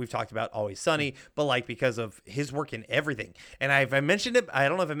 we've talked about Always Sunny, but like because of his work in everything. And I mentioned it. I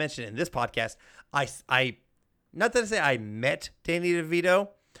don't know if I mentioned it in this podcast. I not that I say I met Danny DeVito,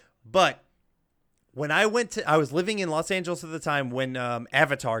 but when I was living in Los Angeles at the time when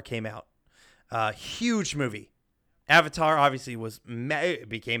Avatar came out. Huge movie. Avatar obviously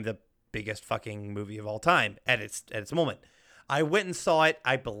became the biggest fucking movie of all time at its moment. I went and saw it.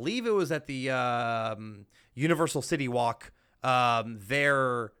 I believe it was at the Universal City Walk,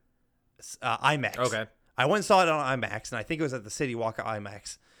 their IMAX. Okay. I went and saw it on IMAX, and I think it was at the City Walk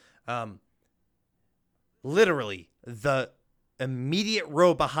IMAX. Literally, the immediate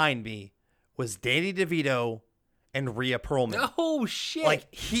row behind me was Danny DeVito and Rhea Perlman. Oh shit!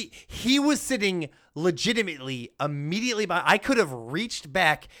 Like he was sitting legitimately immediately by. I could have reached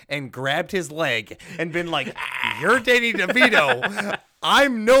back and grabbed his leg and been like, "You're Danny DeVito.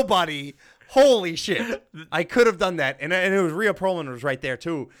 I'm nobody. Holy shit!" I could have done that, and it was Rhea Perlman was right there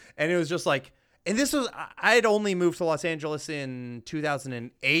too, and it was just like. And this was, I had only moved to Los Angeles in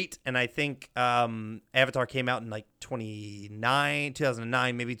 2008, and I think Avatar came out in like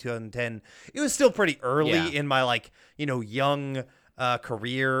 2009, maybe 2010. It was still pretty early in my young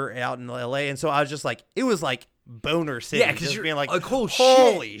career out in LA, and so I was just like, it was like boner city. Yeah, because you're being like,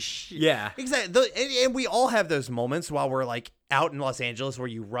 holy shit. Yeah, exactly. And we all have those moments while we're like out in Los Angeles where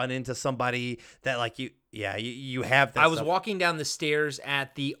you run into somebody that like you. Yeah, you have that. I was stuff. Walking down the stairs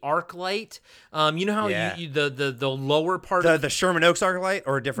at the ArcLight. You know how you the lower part the Sherman Oaks ArcLight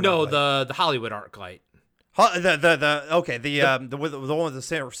or a different? No, ArcLight? the Hollywood ArcLight. The one with the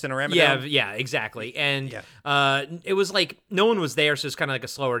Cinerama. Yeah, exactly. And it was like no one was there, so it's kind of like a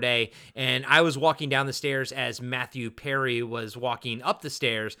slower day. And I was walking down the stairs as Matthew Perry was walking up the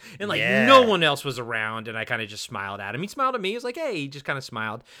stairs, and no one else was around. And I kind of just smiled at him. He smiled at me. He was like, "Hey," he just kind of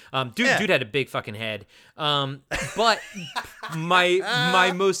smiled. Dude had a big fucking head. But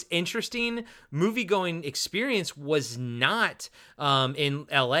my most interesting movie going experience was not in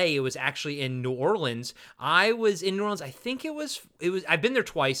LA. It was actually in New Orleans. I was in New Orleans. I think it was. I've been there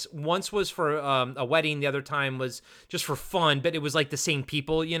twice. Once was for a wedding. The other time was just for fun. But it was like the same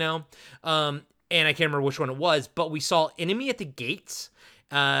people, you know. And I can't remember which one it was. But we saw Enemy at the Gates.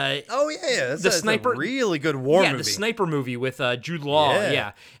 That's the sniper, a really good war movie. Yeah, the sniper movie with Jude Law.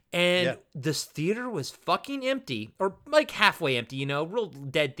 Yeah. And this theater was fucking empty, or like halfway empty, you know, real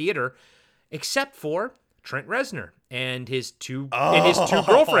dead theater, except for Trent Reznor and his two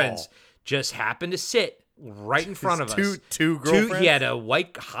girlfriends just happened to sit right in front of us. Two girlfriends? He had a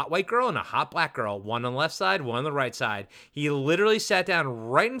hot white girl and a hot black girl, one on the left side, one on the right side. He literally sat down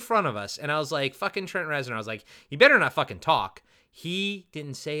right in front of us, and I was like, fucking Trent Reznor. I was like, you better not fucking talk. He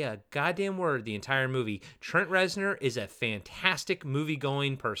didn't say a goddamn word the entire movie. Trent Reznor is a fantastic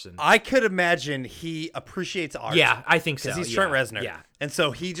movie-going person. I could imagine he appreciates art. Yeah, I think so. Because he's Trent Reznor. Yeah. And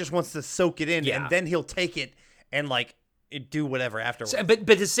so he just wants to soak it in, and then he'll take it and, like, do whatever afterwards. But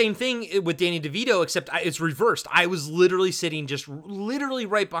the same thing with Danny DeVito, except it's reversed. I was literally sitting just literally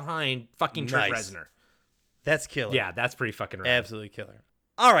right behind fucking Trent Reznor. That's killer. Yeah, that's pretty fucking rad. Absolutely killer.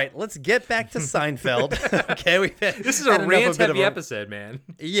 All right, let's get back to Seinfeld. Okay, this is a rant-heavy episode, man.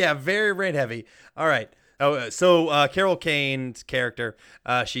 Yeah, very rant-heavy. All right. So Carol Kane's character,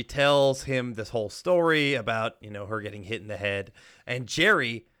 she tells him this whole story about, you know, her getting hit in the head, and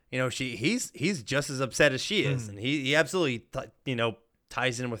Jerry, you know, he's just as upset as she is, and he absolutely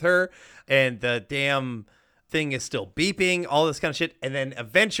ties in with her, and the damn thing is still beeping, all this kind of shit, and then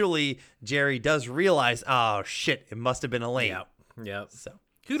eventually Jerry does realize, oh shit, it must have been Elaine. Yep. So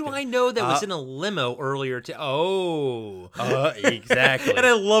who do I know that was in a limo earlier? Exactly. And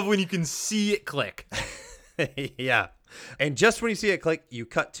I love when you can see it click. Yeah. And just when you see it click, you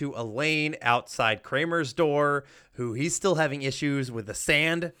cut to Elaine outside Kramer's door, who he's still having issues with the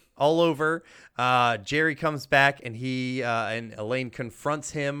sand all over. Jerry comes back, and and Elaine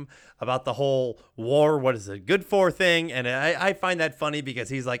confronts him about the whole war, what is it good for thing. And I find that funny because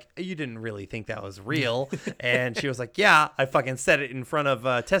he's like, you didn't really think that was real. And she was like, yeah, I fucking said it in front of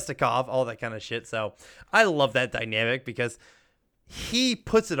Testikov, all that kind of shit. So I love that dynamic because he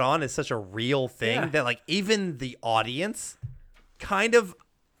puts it on as such a real thing that like even the audience kind of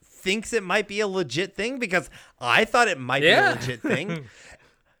thinks it might be a legit thing, because I thought it might be a legit thing.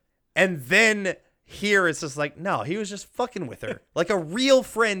 And then here it's just like, no, he was just fucking with her like a real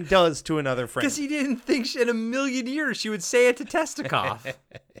friend does to another friend. Because he didn't think in a million years she would say it to Testikov.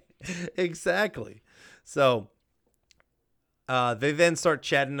 Exactly. So they then start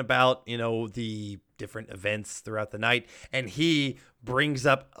chatting about, you know, the different events throughout the night, and he brings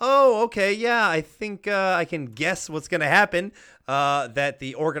up, oh, okay, yeah, I think I can guess what's going to happen, that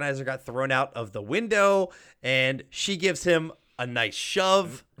the organizer got thrown out of the window, and she gives him a nice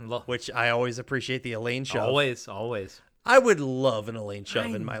shove, which I always appreciate the Elaine shove. Always. I would love an Elaine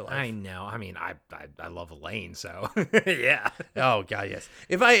shove in my life. I know. I mean, I love Elaine, so yeah. Oh God, yes.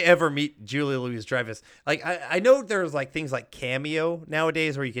 If I ever meet Julia Louis-Dreyfus, like I know there's like things like Cameo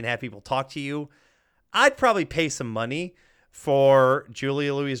nowadays where you can have people talk to you. I'd probably pay some money for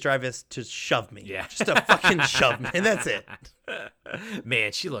Julia Louis-Dreyfus to shove me. Yeah. Just to fucking shove me, and that's it.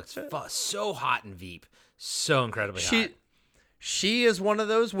 Man, she looks so hot in Veep. So incredibly hot. She is one of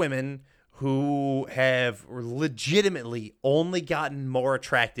those women who have legitimately only gotten more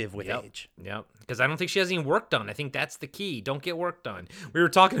attractive with age. Yep. Because I don't think she has any work done. I think that's the key. Don't get work done. We were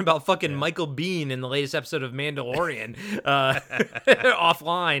talking about fucking Michael Biehn in the latest episode of Mandalorian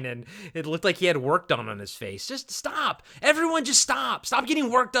offline, and it looked like he had work done on his face. Just stop. Everyone just stop. Stop getting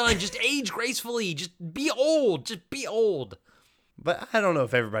work done. Just age gracefully. Just be old. Just be old. But I don't know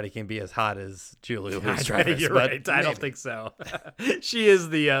if everybody can be as hot as Julia Louis-Dreyfus. You're right. I don't think so. She is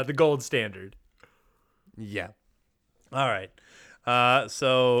the gold standard. Yeah. All right.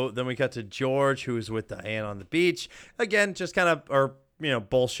 So then we cut to George, who's with Diane on the beach. Again, just kind of,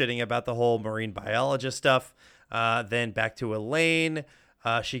 bullshitting about the whole marine biologist stuff. Then back to Elaine.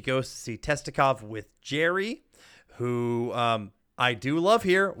 She goes to see Testikov with Jerry, who I do love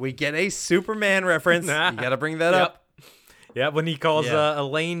here. We get a Superman reference. You got to bring that up. Yeah, when he calls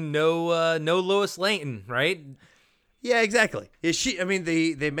Elaine no Lois Lane, right? Yeah, exactly.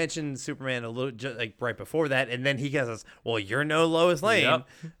 They mentioned Superman a little just like right before that, and then he says, "Well, you're no Lois Lane," and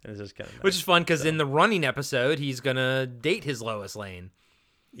it's just kind of nice. Which is fun because in the running episode, he's gonna date his Lois Lane.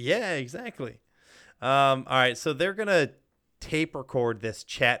 Yeah, exactly. All right, so they're gonna tape record this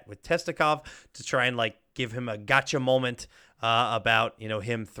chat with Testikov to try and like give him a gotcha moment about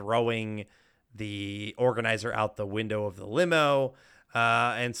him throwing the organizer out the window of the limo,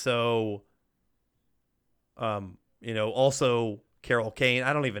 and so also Carol Kane.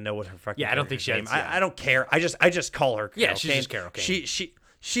 I don't even know what her fucking I don't think she name. has, I don't care. I just call her Carol she's Kane. just Carol Kane.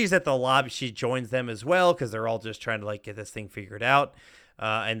 She's at the lobby. She joins them as well because they're all just trying to like get this thing figured out,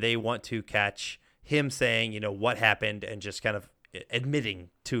 and they want to catch him saying what happened and just kind of admitting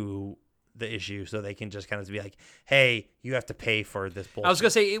to the issue, so they can just kind of be like, hey, you have to pay for this bullshit. I was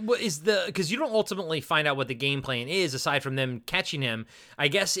gonna say, because you don't ultimately find out what the game plan is aside from them catching him. I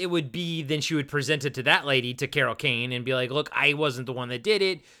guess it would be then she would present it to that lady, to Carol Kane, and be like, look, I wasn't the one that did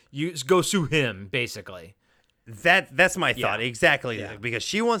it, you go sue him, basically. That's my thought. Exactly. Because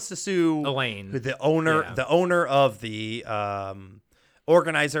she wants to sue Elaine, the owner of the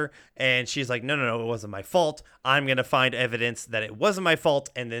organizer, and she's like, no, it wasn't my fault. I'm gonna find evidence that it wasn't my fault,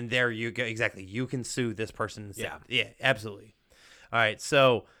 and then there you go. Exactly, you can sue this person. Yeah, absolutely. All right,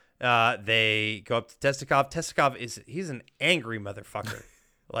 so they go up to Testikov. Testikov he's an angry motherfucker.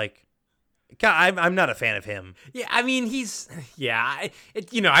 Like, God, I'm not a fan of him. Yeah, I mean, I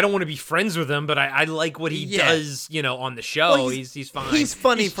don't want to be friends with him, but I like what he does, on the show. Well, he's fine. He's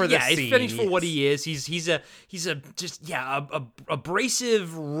funny for the scene. He's funny for what he is. He's a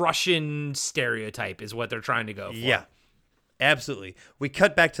abrasive Russian stereotype is what they're trying to go for. Yeah, absolutely. We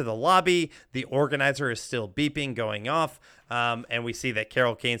cut back to the lobby. The organizer is still beeping, going off. And we see that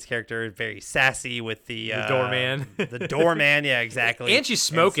Carol Kane's character is very sassy with the doorman. The doorman, yeah, exactly. And she's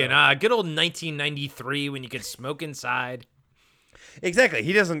smoking. Good old 1993 when you could smoke inside. Exactly.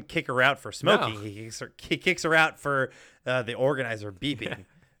 He doesn't kick her out for smoking. No. He kicks her out for the organizer beeping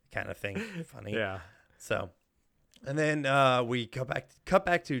kind of thing. Funny. Yeah. So, and then we cut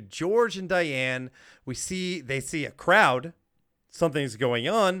back to George and Diane. They see a crowd. Something's going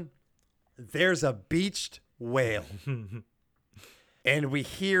on. There's a beached whale. And we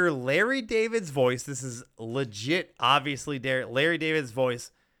hear Larry David's voice. This is legit, obviously, Larry David's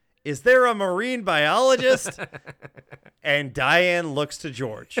voice. Is there a marine biologist? And Diane looks to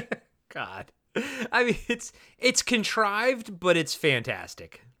George. God. I mean, it's contrived, but it's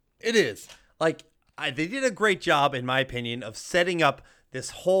fantastic. It is. Like, they did a great job, in my opinion, of setting up this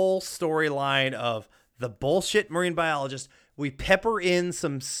whole storyline of the bullshit marine biologist. We pepper in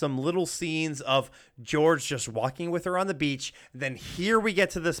some little scenes of George just walking with her on the beach. Then here we get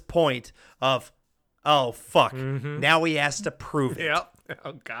to this point of, oh, fuck. Mm-hmm. Now he has to prove it. Yep.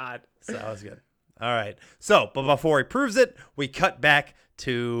 Oh, God. So that was good. All right. So, but before he proves it, we cut back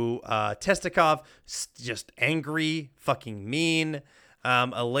to Testikov, just angry, fucking mean.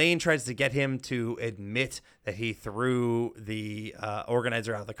 Elaine tries to get him to admit that he threw the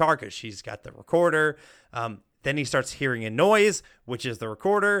organizer out of the car because she's got the recorder. Then he starts hearing a noise, which is the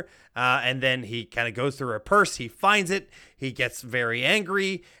recorder. And then he kind of goes through her purse. He finds it. He gets very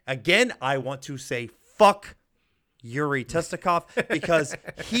angry. Again, I want to say fuck Yuri Testikov because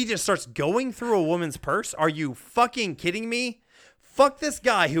he just starts going through a woman's purse. Are you fucking kidding me? Fuck this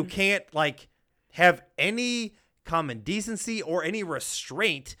guy who can't like have any common decency or any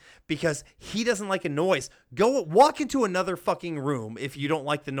restraint because he doesn't like a noise. Go walk into another fucking room if you don't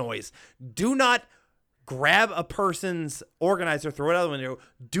like the noise. Do not grab a person's organizer, throw it out the window.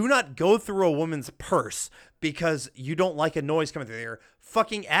 Do not go through a woman's purse because you don't like a noise coming through there.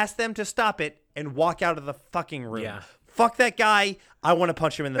 Fucking ask them to stop it and walk out of the fucking room. Yeah. Fuck that guy. I want to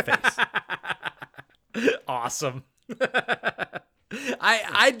punch him in the face. Awesome.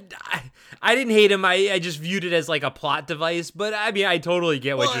 I didn't hate him. I just viewed it as like a plot device, but I mean, I totally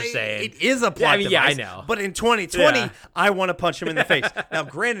get what you're saying. It is a plot device. Yeah, I know. But in 2020, I want to punch him in the face. Now,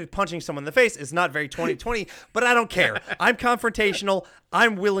 granted, punching someone in the face is not very 2020, but I don't care. I'm confrontational.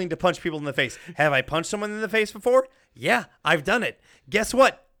 I'm willing to punch people in the face. Have I punched someone in the face before? Yeah, I've done it. Guess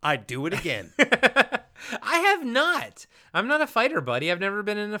what? I'd do it again. I have not. I'm not a fighter, buddy. I've never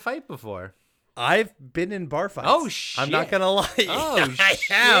been in a fight before. I've been in bar fights. Oh shit! I'm not gonna lie. Oh I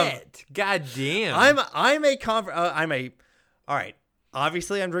shit! have. God damn. I'm a. All right.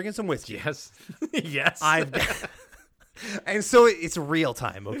 Obviously, I'm drinking some whiskey. Yes. Yes. And so it's real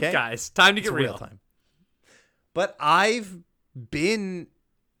time. Okay, guys, time to get it's real time. But I've been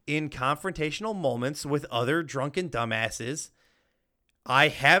in confrontational moments with other drunken dumbasses. I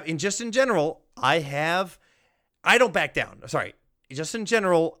have, in general, I don't back down. Sorry. Just in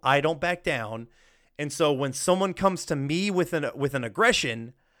general, I don't back down. And so when someone comes to me with an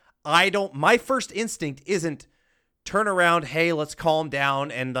aggression, my first instinct isn't turn around, hey, let's calm down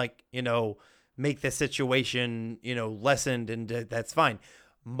and make the situation, lessened and that's fine.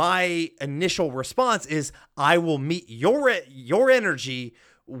 My initial response is I will meet your energy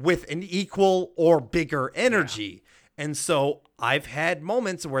with an equal or bigger energy. Yeah. And so I've had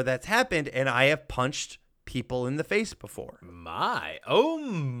moments where that's happened and I have punched people in the face before. My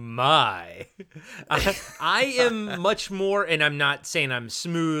I am much more, and I'm not saying I'm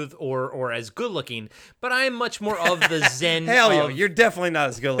smooth or as good looking, but I am much more of the zen. You're definitely not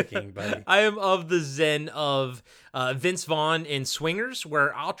as good looking, buddy. I am of the zen of Vince Vaughn in Swingers,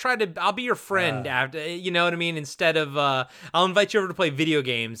 where I'll be your friend after, you know what I mean? Instead of, I'll invite you over to play video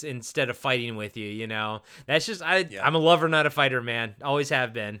games instead of fighting with you, That's just, I'm a lover, not a fighter, man. Always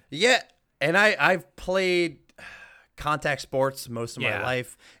have been. Yeah. And I've played contact sports most of my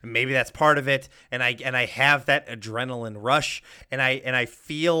life, and maybe that's part of it. And I have that adrenaline rush, and I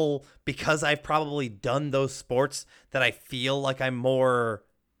feel because I've probably done those sports that I feel like I'm more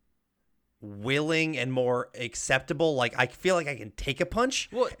willing and more acceptable. Like I feel like I can take a punch,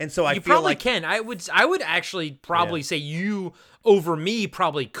 and so I you feel probably like can. I would actually probably say you over me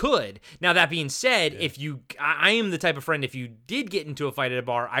probably could. Now that being said, if I am the type of friend, if you did get into a fight at a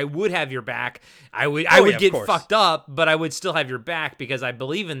bar, I would have your back. I would get fucked up, but I would still have your back because I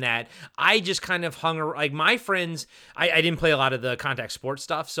believe in that. I just kind of like my friends. I didn't play a lot of the contact sports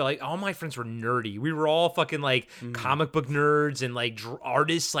stuff, so like all my friends were nerdy. We were all fucking like comic book nerds and like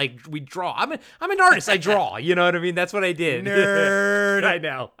artists. Like we draw. I'm an artist. I draw. You know what I mean? That's what I did. Nerd. I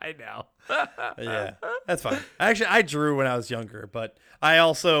know. Yeah, that's fine. Actually, I drew when I was younger, but I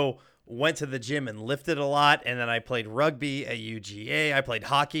also went to the gym and lifted a lot, and then I played rugby at UGA. I played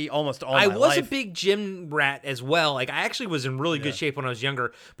hockey almost all my life. I was a big gym rat as well. Like I actually was in really good shape when I was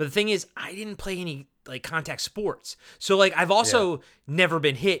younger, but the thing is, I didn't play any like contact sports. So like I've also never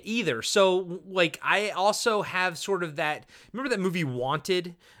been hit either. So like I also have sort of that. Remember that movie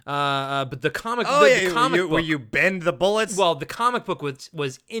Wanted? But the comic. The comic book, where you bend the bullets. Well, the comic book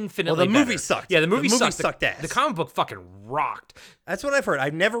was infinitely. Well, the movie better. sucked. Yeah, the movie sucked ass. The comic book fucking rocked. That's what I've heard.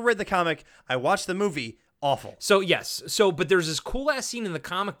 I've never read the comic. I watched the movie. Awful. So yes. But there's this cool ass scene in the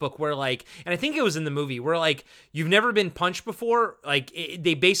comic book where like, and I think it was in the movie where like you've never been punched before. Like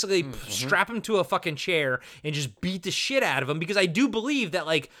they basically strap him to a fucking chair and just beat the shit out of him because I do believe that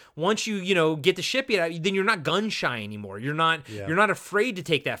like once you get the shit beat out, then you're not gun shy anymore. You're not afraid to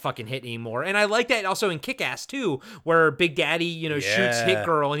take that fucking hit anymore. And I like that also in Kick-Ass too, where Big Daddy shoots Hit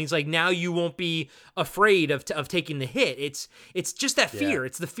Girl and he's like, now you won't be afraid of taking the hit. It's just that fear.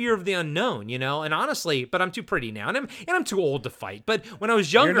 It's the fear of the unknown, and honestly. But I'm too pretty now, and I'm too old to fight. But when I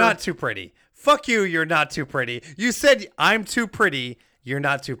was younger, you're not too pretty. Fuck you. You're not too pretty. You said I'm too pretty. You're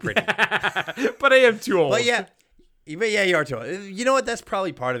not too pretty. But I am too old. But yeah, you are too old. You know what? That's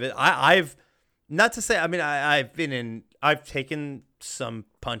probably part of it. I've not to say. I mean, I've taken some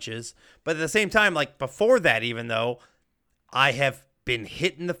punches, but at the same time, like before that, even though I have been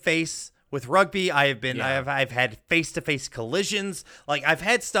hit in the face with rugby. I've Yeah. I've had face-to-face collisions. Like, I've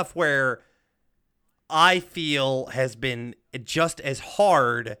had stuff where I feel has been just as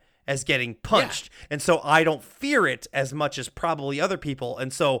hard as getting punched. And so I don't fear it as much as probably other people.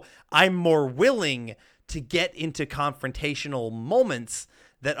 And so I'm more willing to get into confrontational moments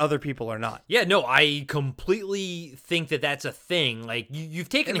that other people are not. Yeah, no, I completely think that that's a thing. Like you've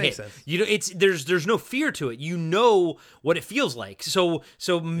taken It a makes hit. sense. You know, there's no fear to it. You know what it feels like. So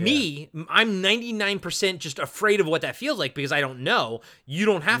me, I'm 99% just afraid of what that feels like because I don't know. You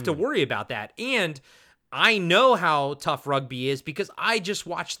don't have to worry about that. And I know how tough rugby is because I just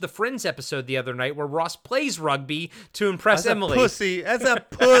watched the Friends episode the other night where Ross plays rugby to impress Emily. That's a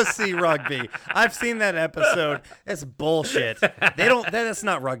pussy rugby. I've seen that episode. That's bullshit. That's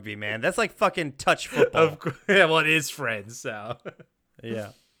not rugby, man. That's like fucking touch football. Of course, well, it is Friends, so.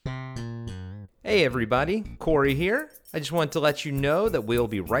 Yeah. Hey everybody, Corey here. I just wanted to let you know that we'll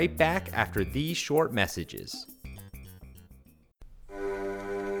be right back after these short messages.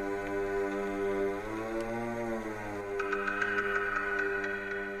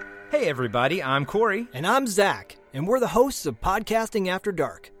 Hey everybody, I'm Corey. And I'm Zach, and we're the hosts of Podcasting After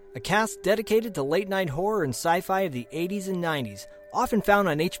Dark, a cast dedicated to late-night horror and sci-fi of the 80s and 90s, often found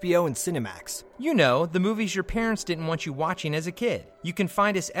on HBO and Cinemax. You know, the movies your parents didn't want you watching as a kid. You can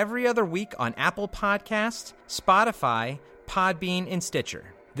find us every other week on Apple Podcasts, Spotify, Podbean, and Stitcher.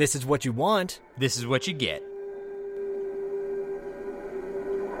 This is what you want. This is what you get.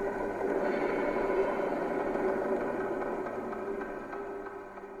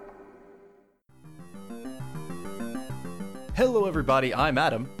 Hello, everybody. I'm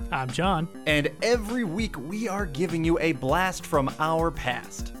Adam. I'm John. And every week we are giving you a blast from our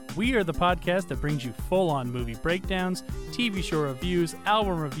past. We are the podcast that brings you full-on movie breakdowns, TV show reviews,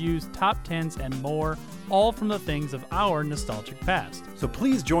 album reviews, top 10s, and more, all from the things of our nostalgic past. So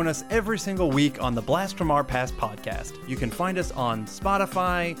please join us every single week on the Blast from Our Past podcast. You can find us on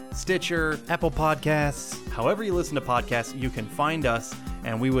Spotify, Stitcher, Apple Podcasts. However you listen to podcasts, you can find us,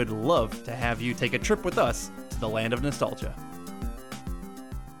 and we would love to have you take a trip with us to the land of nostalgia.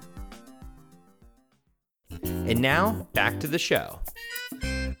 And now, back to the show.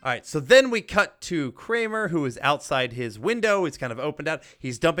 All right, so then we cut to Kramer, who is outside his window. It's kind of opened out.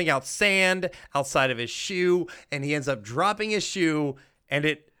 He's dumping out sand outside of his shoe, and he ends up dropping his shoe,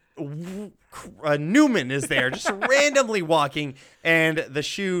 and Newman is there, just randomly walking, and the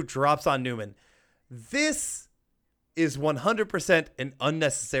shoe drops on Newman. This is 100% an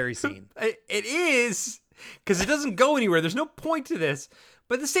unnecessary scene. It is, because it doesn't go anywhere. There's no point to this.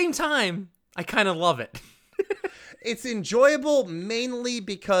 But at the same time, I kind of love it. It's enjoyable mainly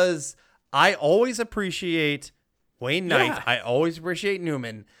because I always appreciate Wayne Knight. Yeah. I always appreciate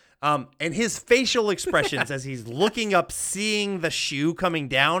Newman. And his facial expressions as he's looking up, seeing the shoe coming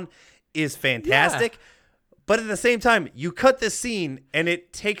down is fantastic. Yeah. But at the same time, you cut this scene and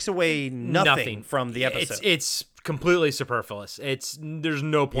it takes away nothing from the episode. It's completely superfluous. There's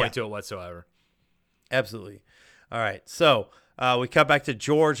no point to it whatsoever. Absolutely. All right. So we cut back to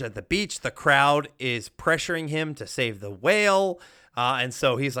George at the beach. The crowd is pressuring him to save the whale. And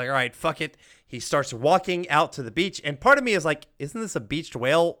so he's like, all right, fuck it. He starts walking out to the beach. And part of me is like, isn't this a beached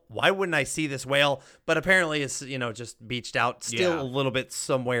whale? Why wouldn't I see this whale? But apparently it's, just beached out, still a little bit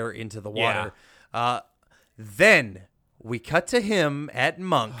somewhere into the water. Then we cut to him at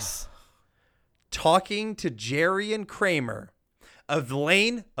Monk's talking to Jerry and Kramer.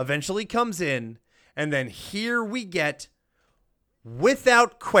 Elaine eventually comes in. And then here we get,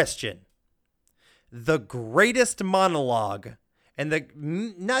 without question, the greatest monologue, and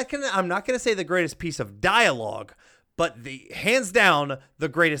I'm not gonna say the greatest piece of dialogue, but hands down the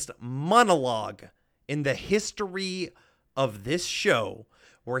greatest monologue in the history of this show,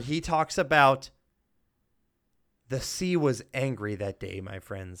 where he talks about the sea was angry that day, my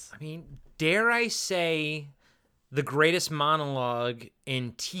friends. I mean, dare I say, the greatest monologue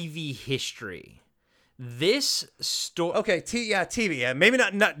in TV history. This story. Okay, TV. Yeah, maybe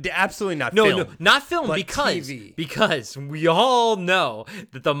not absolutely not film. No, not film, but because TV. Because we all know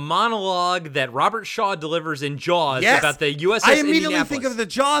that the monologue that Robert Shaw delivers in Jaws about the USS I immediately Indianapolis. think of the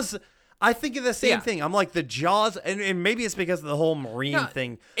Jaws. I think of the same thing. I'm like the Jaws, and maybe it's because of the whole Marine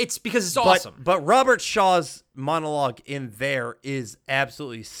thing. It's because it's awesome. But Robert Shaw's monologue in there is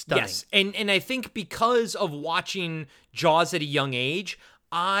absolutely stunning. Yes, and I think because of watching Jaws at a young age,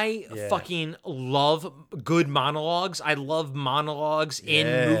 I fucking love good monologues. I love monologues in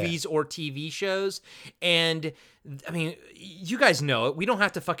movies or TV shows. And I mean, you guys know it. We don't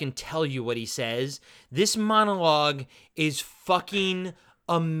have to fucking tell you what he says. This monologue is fucking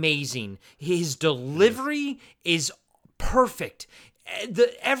amazing. His delivery is perfect.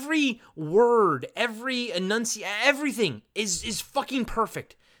 every word, every enunciation, everything is fucking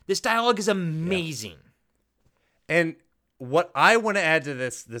perfect. This dialogue is amazing. Yeah. And what I want to add to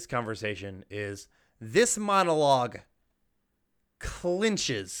this conversation is this monologue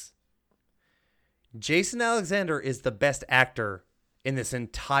clinches Jason Alexander is the best actor in this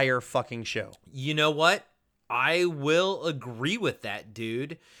entire fucking show. You know what? I will agree with that,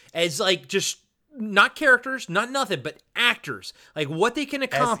 dude. As like just not characters, not nothing, but actors. Like what they can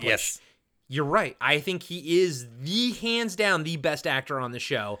accomplish. Yes. You're right. I think he is the hands down the best actor on the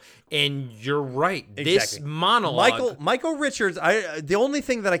show. And you're right. Exactly. This monologue. Michael Richards, the only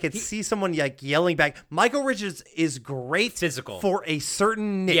thing that I could see someone like yelling back, Michael Richards is great physical for a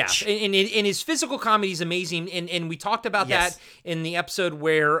certain niche. Yeah, and his physical comedy is amazing. And we talked about that in the episode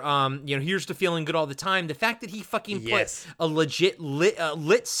where, here's to feeling good all the time. The fact that he fucking put a legit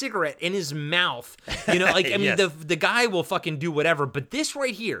lit cigarette in his mouth, the guy will fucking do whatever. But this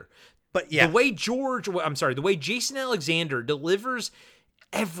right here, the way Jason Alexander delivers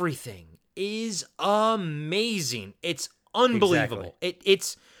everything is amazing. It's unbelievable. Exactly.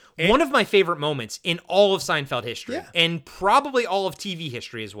 It's one of my favorite moments in all of Seinfeld history and probably all of TV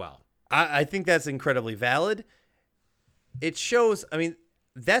history as well. I think that's incredibly valid. It shows,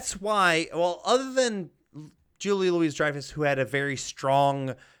 that's why, other than Julia Louis-Dreyfus, who had a very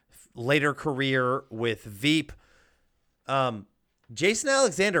strong later career with Veep, Jason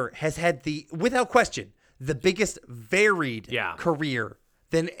Alexander has had without question, the biggest varied career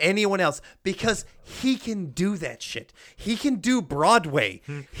than anyone else because he can do that shit. He can do Broadway.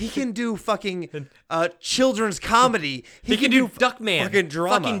 He can do fucking children's comedy. He can do Duckman. Fucking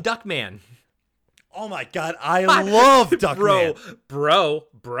drama. Fucking Duckman. Oh my God, I love Duckman.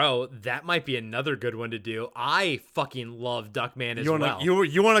 Bro, that might be another good one to do. I fucking love Duckman as well.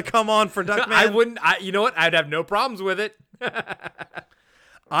 You want to come on for Duckman? You know what? I'd have no problems with it.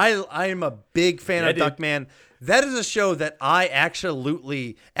 I am a big fan of Duckman. That is a show that I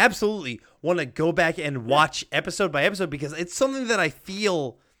absolutely want to go back and watch episode by episode because it's something that I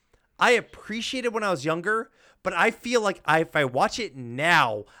feel I appreciated when I was younger, but I feel like if I watch it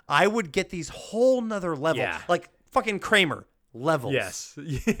now, I would get these whole nother level. Yeah. Like fucking Kramer. Levels. Yes.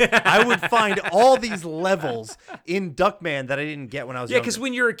 I would find all these levels in Duckman that I didn't get when I was younger. Yeah, because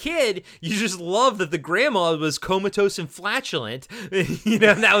when you're a kid, you just love that the grandma was comatose and flatulent. And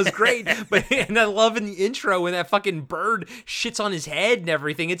that was great. And I love in the intro when that fucking bird shits on his head and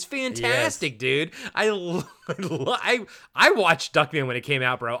everything. It's fantastic, dude. I watched Duckman when it came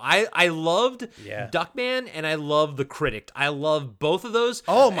out, bro. I loved Duckman and I love The Critic. I love both of those.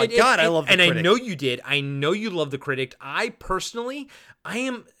 Oh my God, I love The Critic. And I know you did. I know you love The Critic. Personally,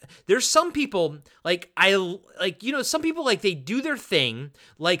 there's some people some people they do their thing,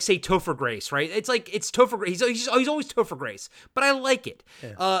 like say Topher Grace, right? It's Topher Grace. He's always Topher Grace, but I like it.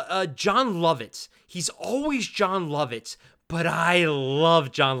 Yeah. John Lovitz. He's always John Lovitz, but I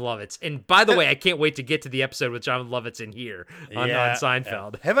love John Lovitz. And by the way, I can't wait to get to the episode with John Lovitz in here on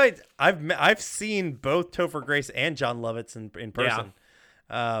Seinfeld. I've seen both Topher Grace and John Lovitz in person.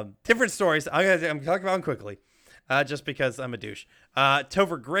 Yeah. Different stories. I'm talking about them quickly. Just because I'm a douche.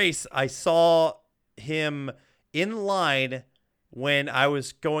 Topher Grace, I saw him in line when I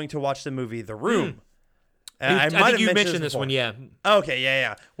was going to watch the movie The Room. I think you mentioned this one, yeah. Okay,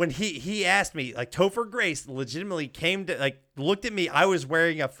 yeah. When he asked me, Topher Grace legitimately came to, looked at me. I was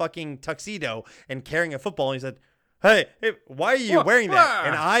wearing a fucking tuxedo and carrying a football, and he said, hey, why are you wearing that?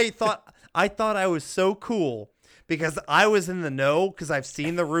 And I thought I was so cool because I was in the know because I've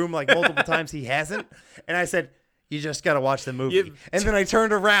seen The Room multiple times. He hasn't. And I said, you just got to watch the movie. And then I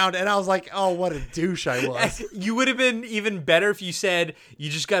turned around and I was like, oh, what a douche I was. You would have been even better if you said, you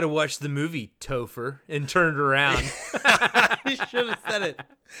just got to watch the movie, Topher, and turned around. You should have said it.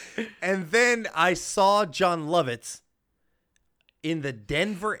 And then I saw John Lovitz in the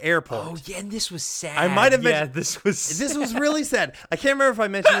Denver airport. Oh, yeah, and this was sad. I might have mentioned. Yeah, this was sad. This was really sad. I can't remember if I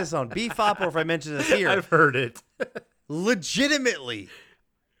mentioned this on BFOP or if I mentioned this here. I've heard it. Legitimately.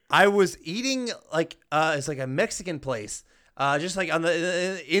 I was eating it's like a Mexican place, just in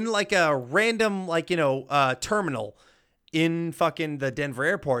a random terminal in fucking the Denver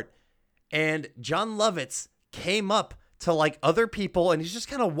airport, and John Lovitz came up to other people, and he's just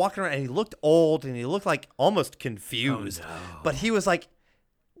kind of walking around, and he looked old, and he looked almost confused, but he was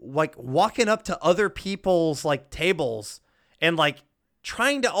walking up to other people's tables and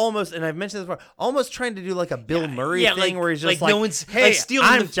trying to almost, and I've mentioned this before, almost trying to do a Bill Murray thing where he's just no one's, hey,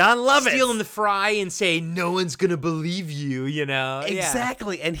 I'm John Lovitz. Stealing the fry and say, no one's going to believe you,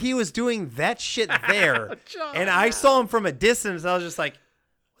 Exactly. Yeah. And he was doing that shit there. And I saw him from a distance. I was just like,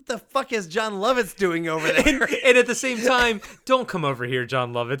 what the fuck is John Lovitz doing over there? And at the same time, don't come over here,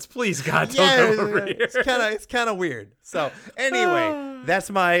 John Lovitz. Please, God, don't come over here. It's kind of weird. So anyway, that's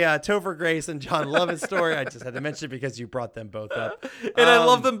my Topher Grace and John Lovitz story. I just had to mention it because you brought them both up. And I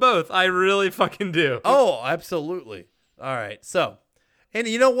love them both. I really fucking do. Oh, absolutely. All right. So, and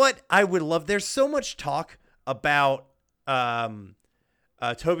you know what? I would love, there's so much talk about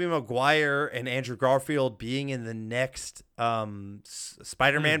Tobey Maguire and Andrew Garfield being in the next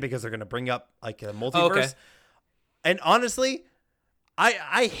Spider-Man because they're going to bring up like a multiverse. Okay. And honestly,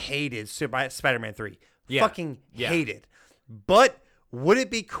 I hated Spider-Man 3. Yeah. Fucking hated. But would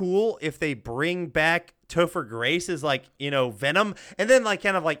it be cool if they bring back Topher Grace as like, Venom and then like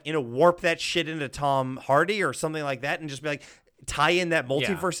kind of like, warp that shit into Tom Hardy or something like that and just be like tie in that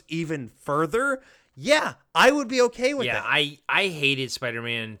multiverse even further? Yeah, I would be okay with that. Yeah, I hated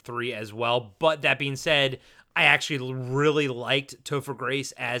Spider-Man 3 as well. But that being said, I actually really liked Topher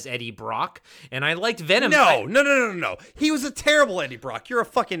Grace as Eddie Brock, and I liked Venom. No. He was a terrible Eddie Brock. You're a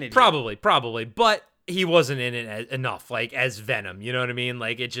fucking idiot. Probably, but he wasn't in it enough, like as Venom. You know what I mean?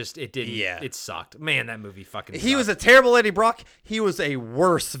 Like it didn't. Yeah. It sucked. Man, that movie fucking. He sucked. was a terrible Eddie Brock. He was a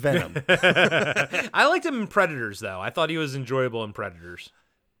worse Venom. I liked him in Predators, though. I thought he was enjoyable in Predators.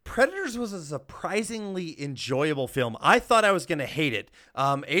 Predators was a surprisingly enjoyable film. I thought I was going to hate it.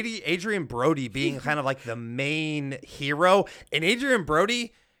 Adrian Brody being kind of like the main hero, and Adrian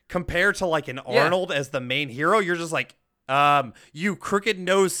Brody compared to like an Arnold as the main hero, you're just like, you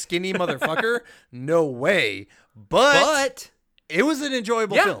crooked-nosed, skinny motherfucker. No way. But it was an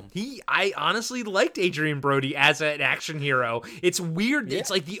enjoyable film. I honestly liked Adrian Brody as an action hero. It's weird.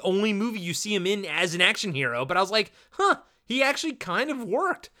 It's like the only movie you see him in as an action hero, but I was like, he actually kind of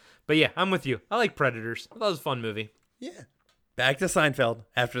worked. But yeah, I'm with you. I like Predators. I thought it was a fun movie. Yeah. Back to Seinfeld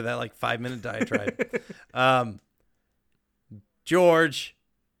after that like 5-minute diatribe. George,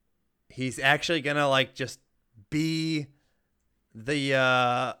 he's actually going to like just be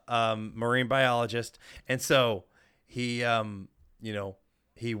the marine biologist. And so he,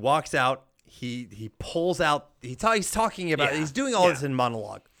 he walks out, he pulls out, he's talking about, he's doing all this in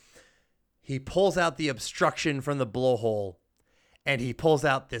monologue. He pulls out the obstruction from the blowhole, and he pulls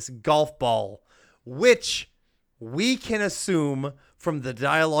out this golf ball, which we can assume from the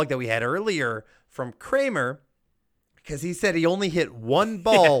dialogue that we had earlier from Kramer, because he said he only hit one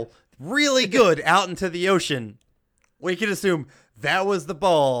ball really good out into the ocean. We can assume that was the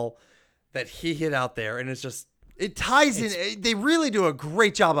ball that he hit out there, and it's just... It ties in. They really do a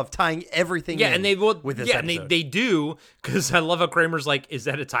great job of tying everything in. And they will, with this and episode. they do, because I love how Kramer's like, is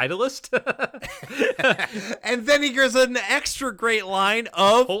that a Titleist? And then he gives an extra great line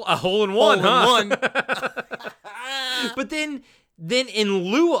of a hole in one, But then in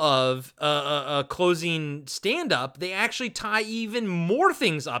lieu of a closing stand-up, they actually tie even more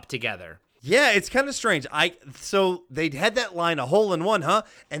things up together. Yeah, it's kind of strange. So they had that line, a hole in one,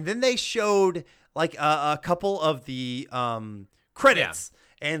 and then they showed like a couple of the credits.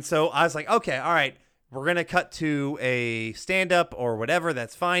 Yeah. And so I was like, okay, all right, we're going to cut to a stand-up or whatever.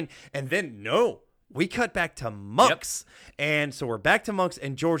 That's fine. And then, no, we cut back to Monks. Yep. And so we're back to Monks,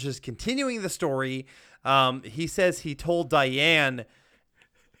 and George is continuing the story. He says he told Diane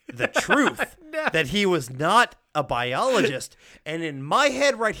the truth, that he was not a biologist. And in my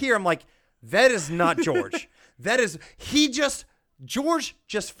head right here, I'm like, that is not George. George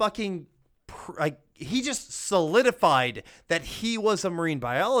just fucking... he just solidified that he was a marine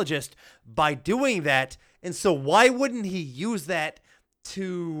biologist by doing that. And so why wouldn't he use that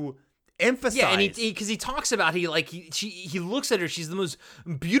to emphasize? Yeah, and because he talks about he looks at her, she's the most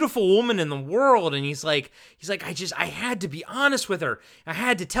beautiful woman in the world, and he's like I had to be honest with her. I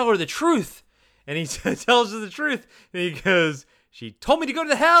had to tell her the truth. And he tells her the truth, and he goes, she told me to go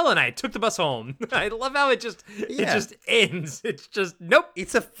to hell, and I took the bus home. I love how it just ends. It's just, nope.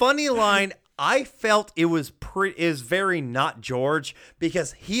 It's a funny line. I felt it was very not George,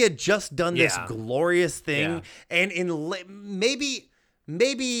 because he had just done this glorious thing, and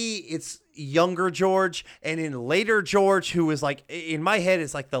maybe it's younger George, and in later George, who is like, in my head,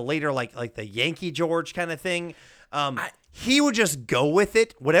 it's like the later like the Yankee George kind of thing. He would just go with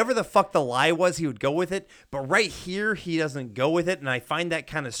it. Whatever the fuck the lie was, he would go with it. But right here, he doesn't go with it, and I find that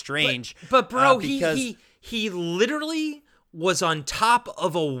kind of strange. But bro, he literally was on top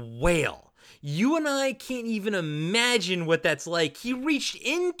of a whale. You and I can't even imagine what that's like. He reached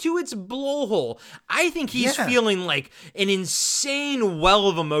into its blowhole. I think he's feeling like an insane well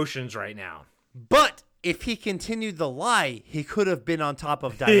of emotions right now. But if he continued the lie, he could have been on top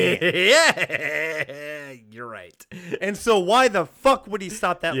of Diane. Yeah, you're right. And so why the fuck would he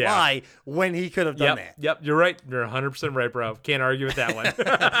stop that lie when he could have done that? Yep, you're right. You're 100% right, bro. Can't argue with that one.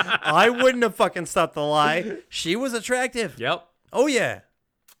 I wouldn't have fucking stopped the lie. She was attractive. Yep. Oh, yeah.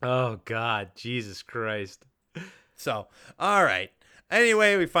 Oh, God. Jesus Christ. So, all right.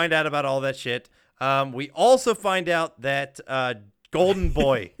 Anyway, we find out about all that shit. We also find out that Golden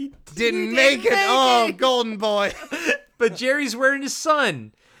Boy didn't make it. Oh, Golden Boy. But Jerry's wearing his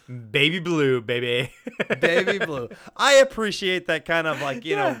son. Baby blue, baby. Baby blue. I appreciate that kind of like,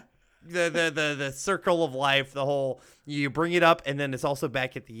 you know, the circle of life, the whole, you bring it up and then it's also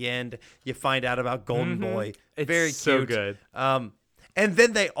back at the end. You find out about Golden Boy. It's very cute. so good. And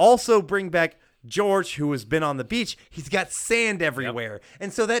then they also bring back George, who has been on the beach. He's got sand everywhere. Yep.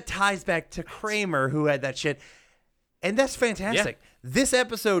 And so that ties back to Kramer, who had that shit. And that's fantastic. Yeah. This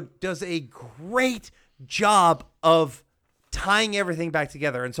episode does a great job of tying everything back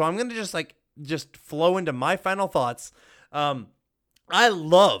together. And so I'm going to just flow into my final thoughts. I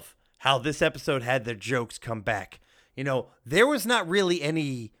love how this episode had the jokes come back. You know, there was not really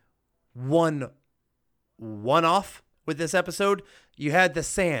any one-off with this episode. You had the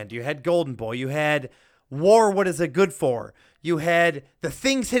sand, you had Golden Boy, you had War, what is it good for? You had the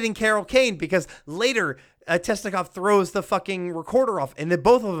things hitting Carol Kane because later Testnikov throws the fucking recorder off and then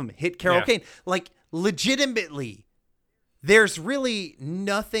both of them hit Carol Kane. Like, legitimately, there's really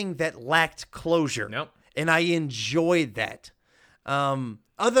nothing that lacked closure. Nope. And I enjoyed that.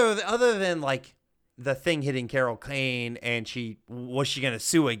 Other than like the thing hitting Carol Kane and was she going to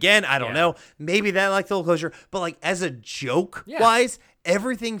sue again? I don't know. Maybe that lacked a little closure. But like as a joke wise,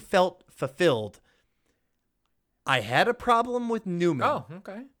 everything felt fulfilled. I had a problem with Newman. Oh,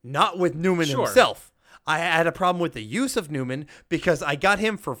 okay. Not with Newman himself. I had a problem with the use of Newman because I got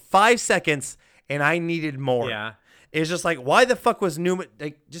him for 5 seconds and I needed more. Yeah. It's just like, why the fuck was Newman?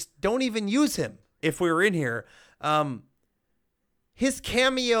 Like, just don't even use him if we were in here. His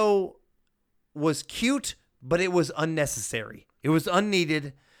cameo was cute, but it was unnecessary. It was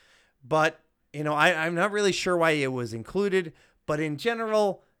unneeded. But, you know, I'm not really sure why it was included. But in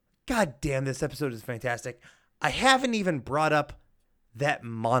general, god damn, this episode is fantastic. I haven't even brought up that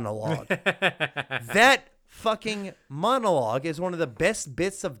monologue. That fucking monologue is one of the best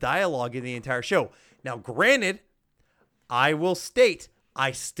bits of dialogue in the entire show. Now, granted, I will state,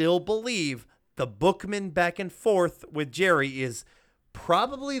 I still believe the Bookman back and forth with Jerry is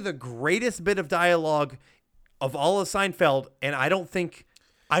probably the greatest bit of dialogue of all of Seinfeld, and I don't think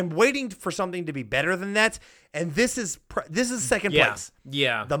I'm waiting for something to be better than that. And this is second place.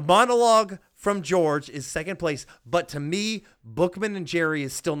 Yeah. The monologue from George is second place, but to me, Bookman and Jerry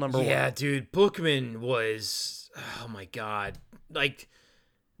is still number one. Yeah, dude, Bookman was, oh my God, like,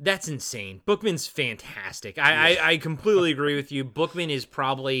 that's insane. Bookman's fantastic. I completely agree with you. Bookman is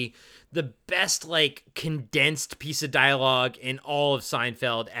probably the best, like, condensed piece of dialogue in all of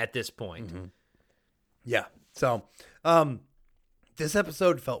Seinfeld at this point. Mm-hmm. Yeah. So, this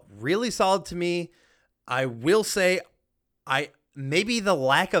episode felt really solid to me. I will say, maybe the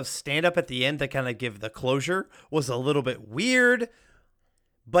lack of stand-up at the end to kind of give the closure was a little bit weird.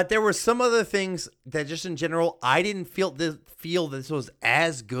 But there were some other things that just in general, I didn't feel this was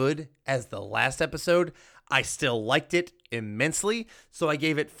as good as the last episode. I still liked it immensely. So I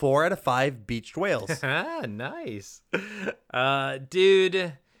gave it 4 out of 5 beached whales. Nice.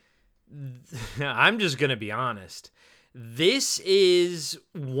 Dude, I'm just going to be honest. This is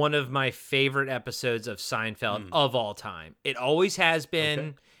one of my favorite episodes of Seinfeld of all time. It always has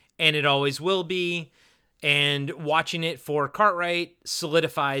been, and it always will be. And watching it for Cartwright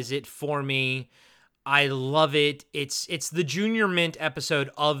solidifies it for me. I love it. It's the Junior Mint episode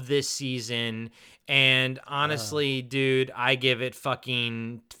of this season. And honestly, dude, I give it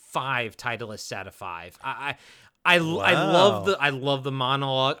fucking 5 Titleists out of 5. I love the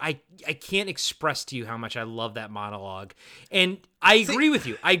monologue. I can't express to you how much I love that monologue. And I agree with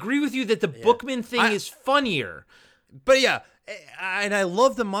you. I agree with you that the Bookman thing is funnier. But yeah, and I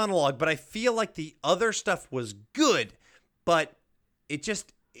love the monologue, but I feel like the other stuff was good, but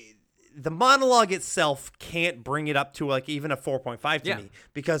the monologue itself can't bring it up to like even a 4.5 to me,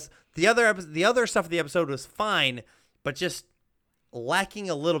 because the other stuff of the episode was fine, but just lacking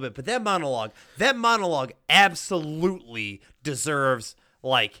a little bit. But that monologue absolutely deserves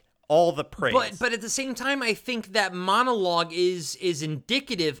like all the praise. But at the same time, I think that monologue is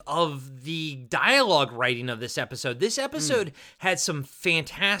indicative of the dialogue writing of this episode. This episode had some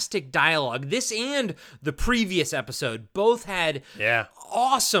fantastic dialogue. This and the previous episode both had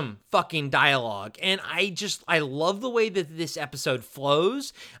awesome fucking dialogue, and I love the way that this episode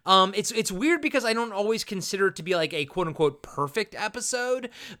flows. It's weird because I don't always consider it to be like a quote unquote perfect episode,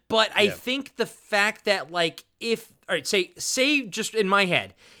 but I think the fact that like say just in my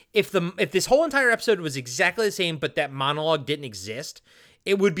head, if this whole entire episode was exactly the same, but that monologue didn't exist,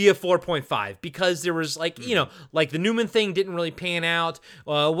 it would be a 4.5 because there was like, like the Newman thing didn't really pan out.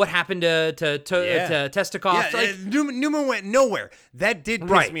 What happened to Testikov? Yeah, Newman went nowhere. That did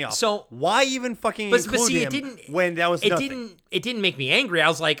piss me off. So why even fucking include him when that was nothing? It didn't make me angry. I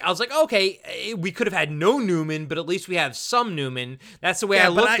was like, okay, we could have had no Newman, but at least we have some Newman. That's the way I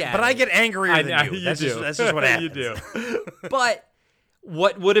looked at it. But I get angrier than you. That's just what happens. You do. But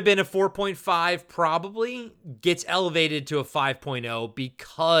what would have been a 4.5 probably gets elevated to a 5.0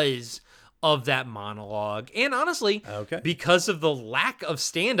 because of that monologue. And honestly, because of the lack of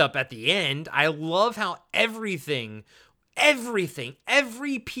stand-up at the end. I love how every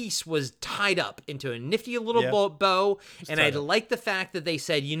piece was tied up into a nifty little bow. And I like the fact that they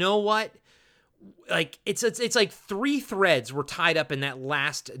said, you know what? Like it's like 3 threads were tied up in that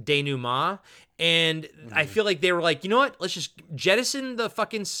last denouement, and I feel like they were like, you know what? Let's just jettison the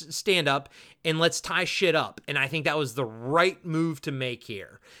fucking stand up and let's tie shit up. And I think that was the right move to make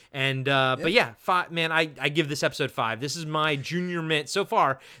here. And but yeah, 5, man, I give this episode 5. This is my junior mint so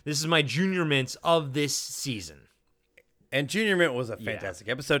far. This is my junior mints of this season. And Junior Mint was a fantastic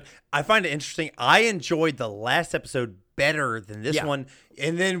episode. I find it interesting. I enjoyed the last episode better than this one.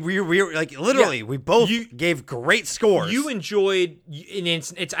 And then we were like, literally, we both gave great scores. You enjoyed, and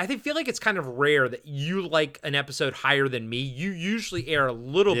it's I feel like it's kind of rare that you like an episode higher than me. You usually air a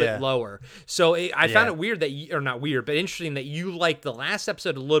little bit lower. So I found it weird that or not weird, but interesting that you liked the last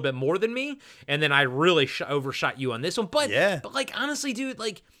episode a little bit more than me. And then I really overshot you on this one. But like, honestly, dude,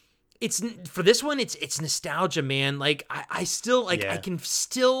 like, it's for this one, it's nostalgia, man. Like I still I can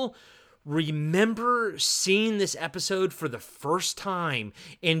still remember seeing this episode for the first time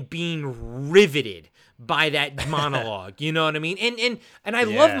and being riveted by that monologue. You know what I mean? And I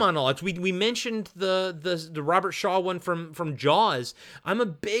love monologues. We mentioned the Robert Shaw one from Jaws. I'm a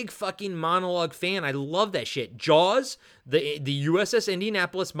big fucking monologue fan. I love that shit. Jaws, the USS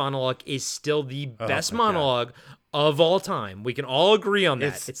Indianapolis monologue is still the best monologue of all time. We can all agree on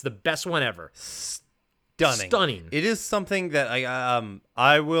that. It's the best one ever. Stunning. It is something that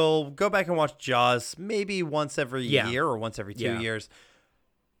I will go back and watch Jaws maybe once every year or once every 2 years.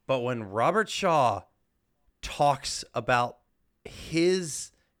 But when Robert Shaw talks about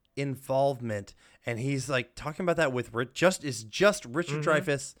his involvement, and he's like talking about that with just Richard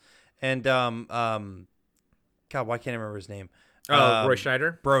Dreyfuss and God, why can't I remember his name? Roy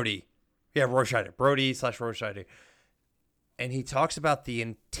Scheider? Brody. Yeah, Roy Scheider. Brody / Roy Scheider. And he talks about the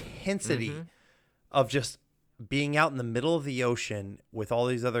intensity of just being out in the middle of the ocean with all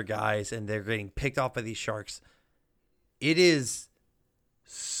these other guys and they're getting picked off by these sharks. It is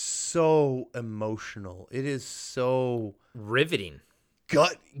so emotional. It is so riveting.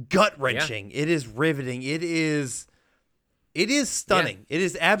 Gut-wrenching. It is riveting. It is stunning. It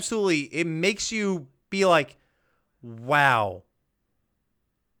is absolutely, it makes you be like, wow.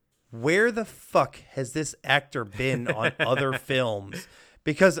 Where the fuck has this actor been on other films?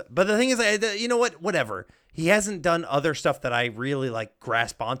 But the thing is, you know what? Whatever. He hasn't done other stuff that I really like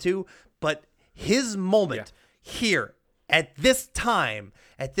grasp onto, but his moment here at this time,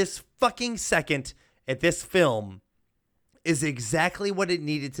 at this fucking second, at this film is exactly what it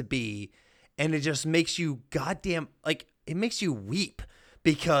needed to be. And it just makes you it makes you weep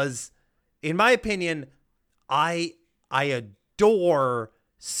because in my opinion, I adore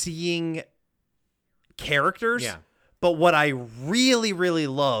seeing characters, but what I really, really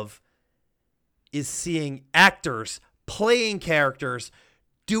love is seeing actors playing characters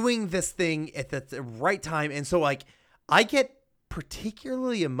doing this thing at the right time. And so like I get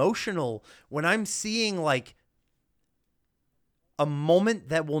particularly emotional when I'm seeing like a moment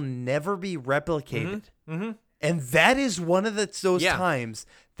that will never be replicated. And that is one of those times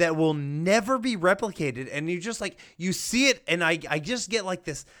that will never be replicated. And you just like, you see it. And I just get like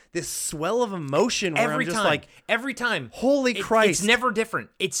this swell of emotion where I'm just like, every time, holy Christ. It's never different.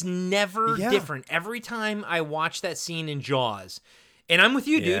 It's never different. Every time I watch that scene in Jaws, and I'm with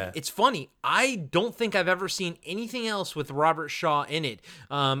you, dude. It's funny. I don't think I've ever seen anything else with Robert Shaw in it.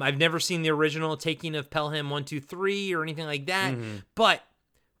 I've never seen the original Taking of Pelham 1, 2, 3 or anything like that. But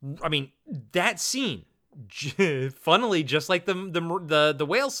I mean, that scene, funnily, just like the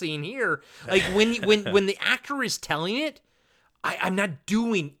whale scene here, like when the actor is telling it, I'm not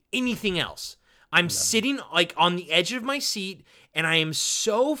doing anything else. I'm sitting like on the edge of my seat, and I am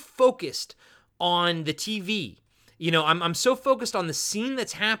so focused on the TV. You know, I'm so focused on the scene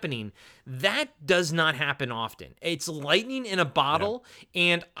that's happening. That does not happen often. It's lightning in a bottle,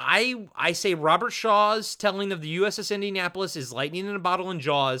 and I say Robert Shaw's telling of the USS Indianapolis is lightning in a bottle in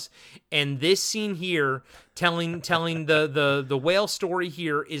Jaws, and this scene here telling the whale story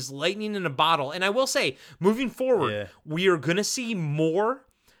here is lightning in a bottle. And I will say, moving forward, we are gonna see more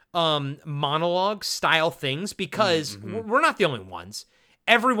monologue style things because we're not the only ones.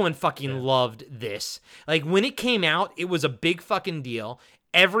 Everyone fucking loved this. Like when it came out, it was a big fucking deal.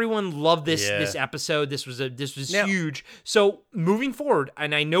 Everyone loved this episode. This was huge. So moving forward,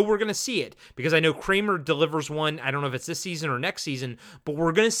 and I know we're gonna see it because I know Kramer delivers one. I don't know if it's this season or next season, but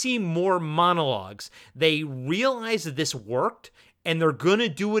we're gonna see more monologues. They realize that this worked, and they're gonna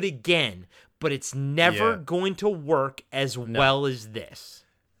do it again, but it's never going to work as well as this.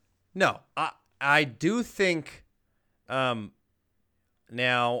 No, I do think.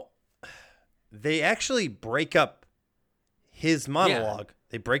 Now, they actually break up his monologue. Yeah.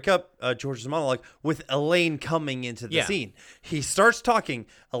 They break up George's monologue with Elaine coming into the scene. He starts talking.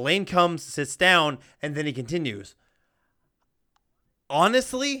 Elaine comes, sits down, and then he continues.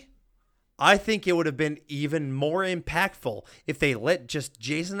 Honestly, I think it would have been even more impactful if they let just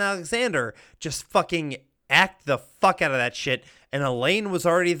Jason Alexander just fucking act the fuck out of that shit, and Elaine was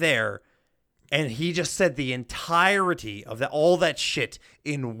already there. And he just said the entirety of all that shit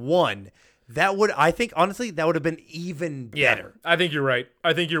in one. That would, I think, honestly, that would have been even better. I think you're right.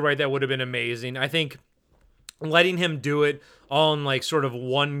 That would have been amazing. I think letting him do it all in like sort of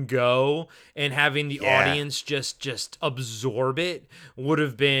one go and having the audience just absorb it would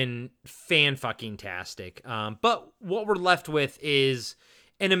have been fan-fucking-tastic. But what we're left with is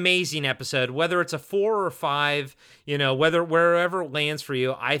an amazing episode. Whether it's a 4 or 5, you know, wherever it lands for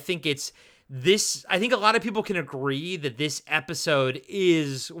you, I think it's this. I think a lot of people can agree that this episode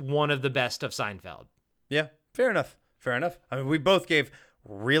is one of the best of Seinfeld. Yeah, fair enough. I mean, we both gave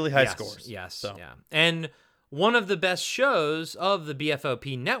really high scores. Yes, so. yeah. And one of the best shows of the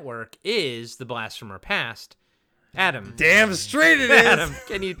BFOP network is The Blast from Our Past. Adam. Damn straight it is. Adam,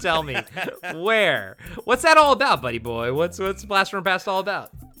 can you tell me where? What's that all about, buddy boy? What's Blast from Our Past all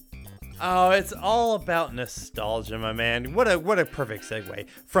about? Oh, it's all about nostalgia, my man. What a perfect segue.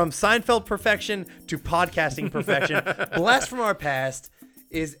 From Seinfeld perfection to podcasting perfection. Blast from Our Past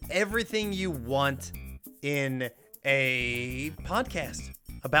is everything you want in a podcast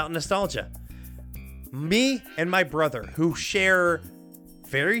about nostalgia. Me and my brother, who share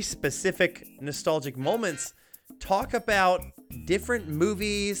very specific nostalgic moments, talk about different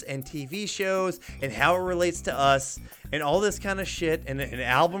movies and TV shows and how it relates to us and all this kind of shit and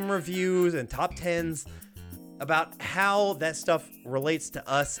album reviews and top 10s about how that stuff relates to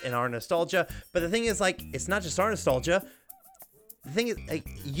us and our nostalgia. But the thing is, like, it's not just our nostalgia. The thing is, like,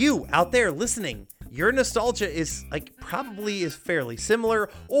 you out there listening, your nostalgia is like probably is fairly similar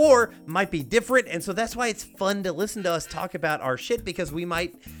or might be different. And so that's why it's fun to listen to us talk about our shit, because we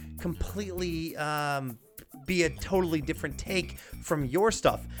might completely be a totally different take from your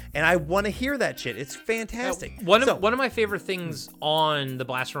stuff, and I want to hear that shit. It's fantastic. One of my favorite things on the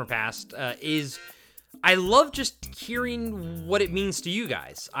Blast from Our Past is I love just hearing what it means to you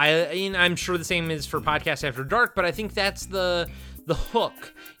guys. I'm sure the same is for Podcast After Dark, but I think that's the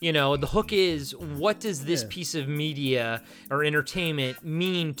hook. You know, the hook is, what does this piece of media or entertainment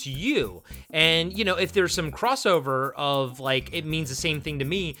mean to you? And, you know, if there's some crossover of, like, it means the same thing to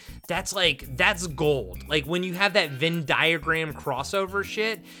me, that's gold. Like, when you have that Venn diagram crossover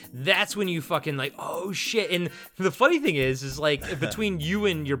shit, that's when you fucking, like, oh, shit. And the funny thing is like, between you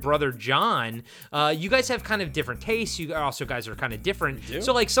and your brother John, you guys have kind of different tastes. You also guys are kind of different.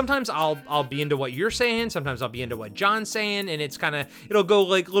 So, like, sometimes I'll be into what you're saying. Sometimes I'll be into what John's saying. And it's kind of, it'll go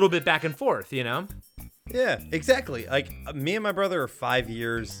like a little bit back and forth, you know? Yeah, exactly. Like, me and my brother are 5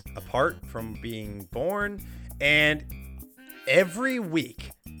 years apart from being born, and every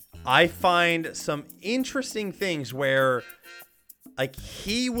week I find some interesting things where, like,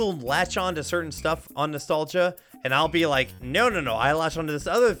 he will latch on to certain stuff on nostalgia, and I'll be like, no, I latch onto this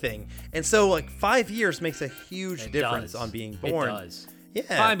other thing. And so, like, 5 years makes a huge difference on being born. It does.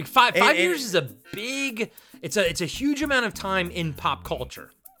 Yeah. Five years is a big, it's a huge amount of time in pop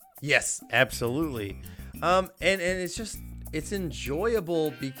culture. Yes, absolutely. And it's just, it's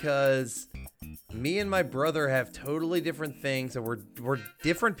enjoyable because me and my brother have totally different things, and we're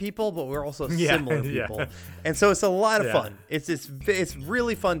different people, but we're also similar people. And so it's a lot of fun. It's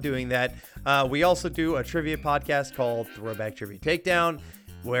really fun doing that. We also do a trivia podcast called Throwback Trivia Takedown,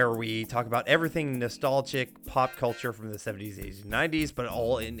 where we talk about everything nostalgic pop culture from the 70s, 80s, and 90s, but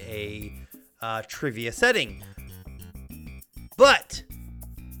all in a trivia setting. But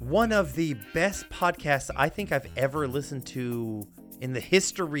one of the best podcasts I think I've ever listened to in the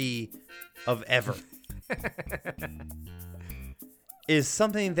history of ever is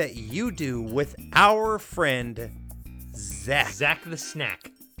something that you do with our friend Zach. Zach the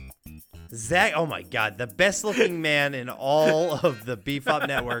Snack. Zach, oh my God, the best looking man in all of the BFOP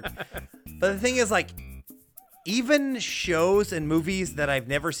network. But the thing is, like, even shows and movies that I've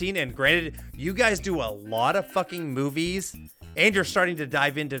never seen, and granted, you guys do a lot of fucking movies, and you're starting to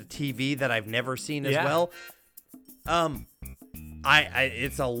dive into TV that I've never seen as well.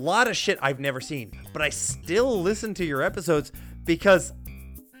 It's a lot of shit I've never seen, but I still listen to your episodes because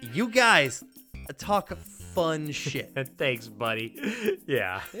you guys talk fun shit. Thanks, buddy.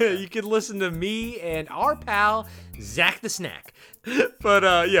 Yeah. You can listen to me and our pal, Zach the Snack.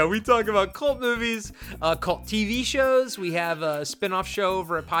 But we talk about cult movies, cult TV shows. We have a spin-off show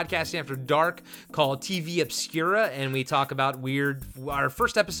over at Podcasting After Dark called TV Obscura, and we talk about weird. Our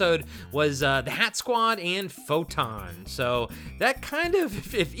first episode was The Hat Squad and Photon. So that kind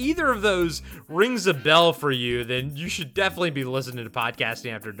of, if either of those rings a bell for you, then you should definitely be listening to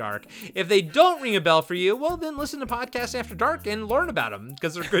Podcasting After Dark. If they don't ring a bell for you, well, then listen to Podcasting After Dark and learn about them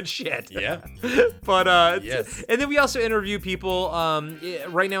because they're good shit. Yeah. But yes. And then we also interview people.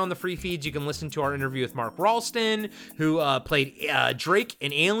 Right now on the free feeds, you can listen to our interview with Mark Ralston, who played Drake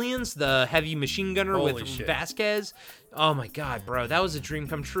in Aliens, the heavy machine gunner with Vasquez. Oh my God, bro, that was a dream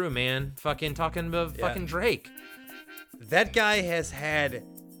come true, man. Fucking talking about fucking Drake. That guy has had,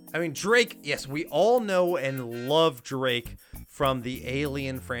 I mean, Drake, yes, we all know and love Drake from the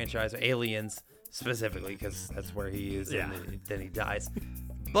Alien franchise, Aliens specifically, because that's where he is, and then he dies.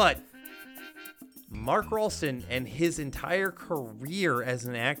 But Mark Ralston and his entire career as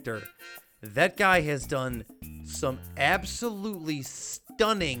an actor, that guy has done some absolutely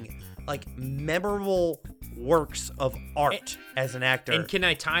stunning, like, memorable works of art as an actor. And can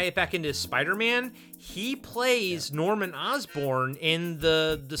I tie it back into Spider-Man? He plays Norman Osborn in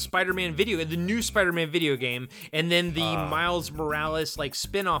the Spider-Man video, the new Spider-Man video game, and then the Miles Morales like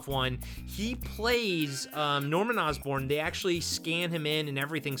spin-off one. He plays Norman Osborn. They actually scan him in and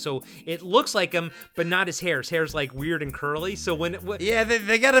everything, so it looks like him, but not his hair. His hair's like weird and curly. So when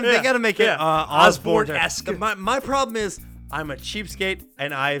they gotta make it Osborn-esque. My problem is, I'm a cheapskate,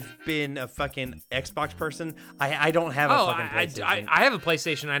 and I've been a fucking Xbox person. I don't have a fucking PlayStation. I have a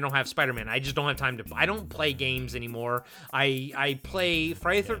PlayStation. I don't have Spider-Man. I just don't have time to. I don't play games anymore. I play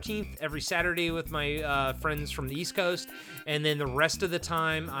Friday the 13th every Saturday with my friends from the East Coast, and then the rest of the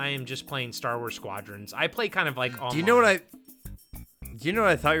time I am just playing Star Wars Squadrons. I play kind of like online. Do you know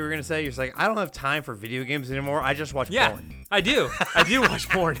what I thought you were gonna say? You're just like, I don't have time for video games anymore. I just watch porn. I do watch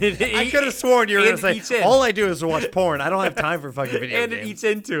porn. I could have sworn you were going to say, all I do is watch porn. I don't have time for fucking video games. And it eats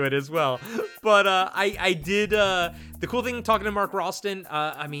into it as well. But I did, the cool thing talking to Mark Ralston,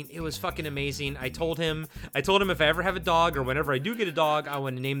 I mean, it was fucking amazing. I told him if I ever have a dog or whenever I do get a dog, I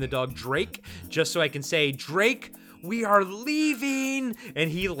want to name the dog Drake, just so I can say, Drake, we are leaving.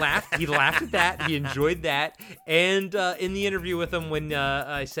 And he laughed at that. He enjoyed that. And in the interview with him, when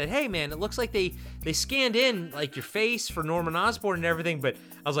I said, hey man, it looks like they scanned in like your face for Norman Osborn and everything, but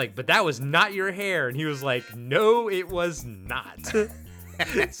I was like, but that was not your hair. And he was like, no, it was not.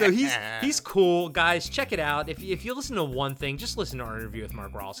 So he's cool, guys. Check it out. If you listen to one thing, just listen to our interview with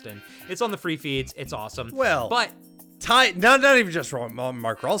Mark Ralston. It's on the free feeds. It's awesome. Well, but not even just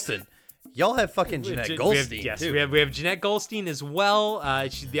Mark Ralston. Y'all have fucking Jeanette Goldstein, too. We have Jeanette Goldstein as well.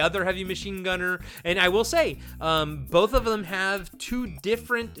 She's the other heavy machine gunner. And I will say, both of them have two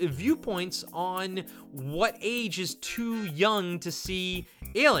different viewpoints on what age is too young to see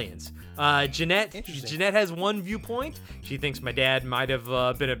aliens. Jeanette has one viewpoint. She thinks my dad might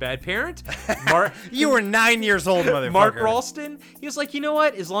have been a bad parent. You were 9 years old, motherfucker. Mark Ralston, he was like, you know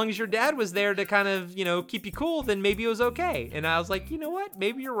what? As long as your dad was there to kind of, keep you cool, then maybe it was okay. And I was like, you know what?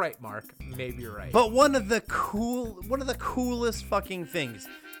 Maybe you're right, Mark. Maybe you're right. But one of the coolest fucking things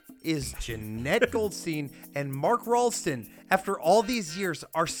is Jeanette Goldstein and Mark Ralston, after all these years,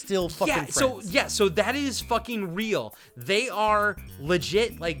 are still fucking friends. So that is fucking real. They are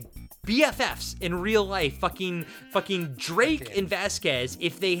legit, like, BFFs in real life. Fucking Drake and Vasquez,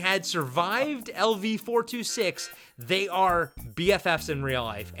 if they had survived LV-426, they are BFFs in real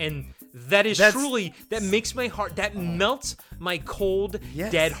life. And that is truly, that makes my heart, that melts my cold,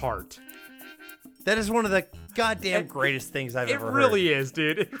 dead heart. That is one of the goddamn greatest things I've ever heard. It really is,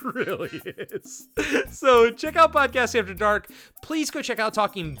 dude. It really is. So check out Podcast After Dark. Please go check out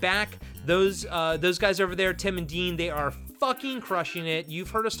Talking Back. Those guys over there, Tim and Dean, they are fucking crushing it. You've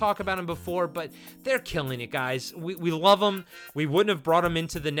heard us talk about them before, but they're killing it, guys. We love them. We wouldn't have brought them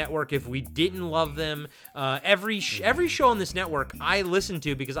into the network if we didn't love them. Every show on this network I listen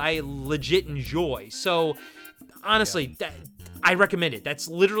to because I legit enjoy. So honestly, I recommend it. That's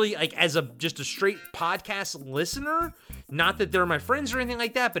literally like as just a straight podcast listener. Not that they're my friends or anything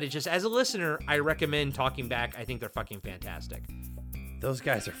like that, but it's just as a listener, I recommend Talking Back. I think they're fucking fantastic. Those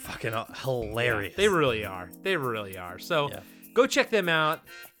guys are fucking hilarious. Yeah, they really are. They really are. So go check them out.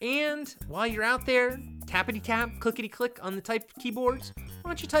 And while you're out there, tappity tap, clickety click on the type keyboards, why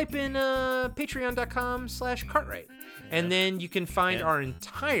don't you type in patreon.com/Cartwright. And then you can find our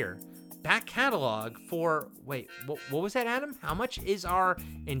entire back catalog for, wait, what was that, Adam? How much is our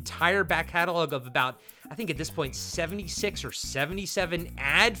entire back catalog of about, I think at this point, 76 or 77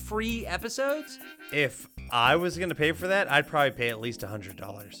 ad-free episodes? If I was going to pay for that, I'd probably pay at least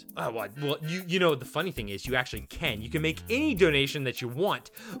 $100. Well, you know, the funny thing is you actually can. You can make any donation that you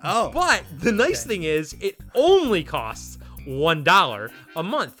want. Oh. But the nice thing is it only costs $1 a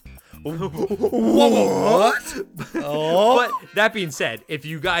month. What? But that being said, if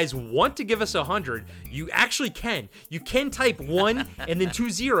you guys want to give us 100, you actually can. You can type 1 and then 2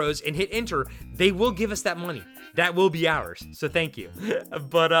 zeros and hit enter. They will give us that money. That will be ours. So thank you.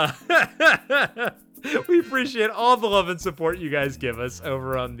 But we appreciate all the love and support you guys give us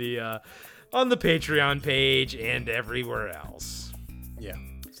over on the Patreon page and everywhere else. Yeah.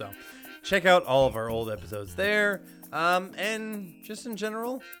 So check out all of our old episodes there. And just in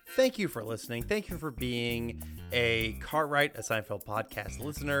general, thank you for listening. Thank you for being a Cartwright, a Seinfeld podcast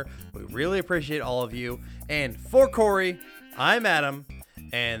listener. We really appreciate all of you. And for Corey, I'm Adam,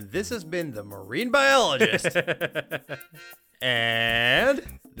 and this has been the Marine Biologist. And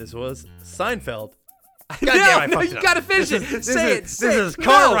this was Seinfeld. No, you gotta finish it. Say it. This is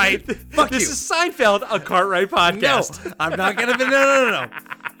Cartwright. Fuck you. This is Seinfeld, a Cartwright podcast. No, I'm not gonna. No.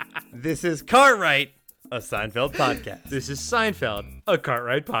 This is Cartwright, a Seinfeld podcast. This is Seinfeld, a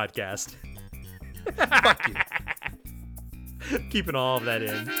Cartwright podcast. Fuck you. Keeping all of that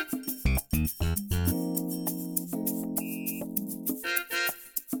in.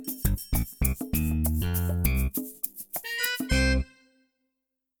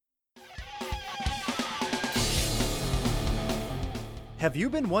 Have you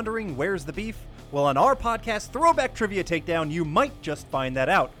been wondering where's the beef? Well, on our podcast, Throwback Trivia Takedown, you might just find that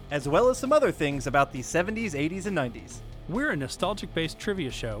out, as well as some other things about the 70s, 80s, and 90s. We're a nostalgic-based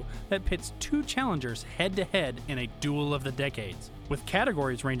trivia show that pits two challengers head-to-head in a duel of the decades, with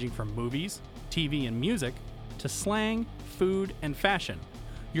categories ranging from movies, TV and music, to slang, food, and fashion.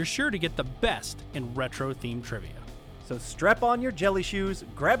 You're sure to get the best in retro-themed trivia. So strap on your jelly shoes,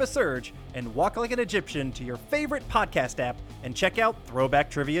 grab a Surge, and walk like an Egyptian to your favorite podcast app and check out Throwback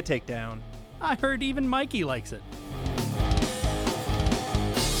Trivia Takedown. I heard even Mikey likes it.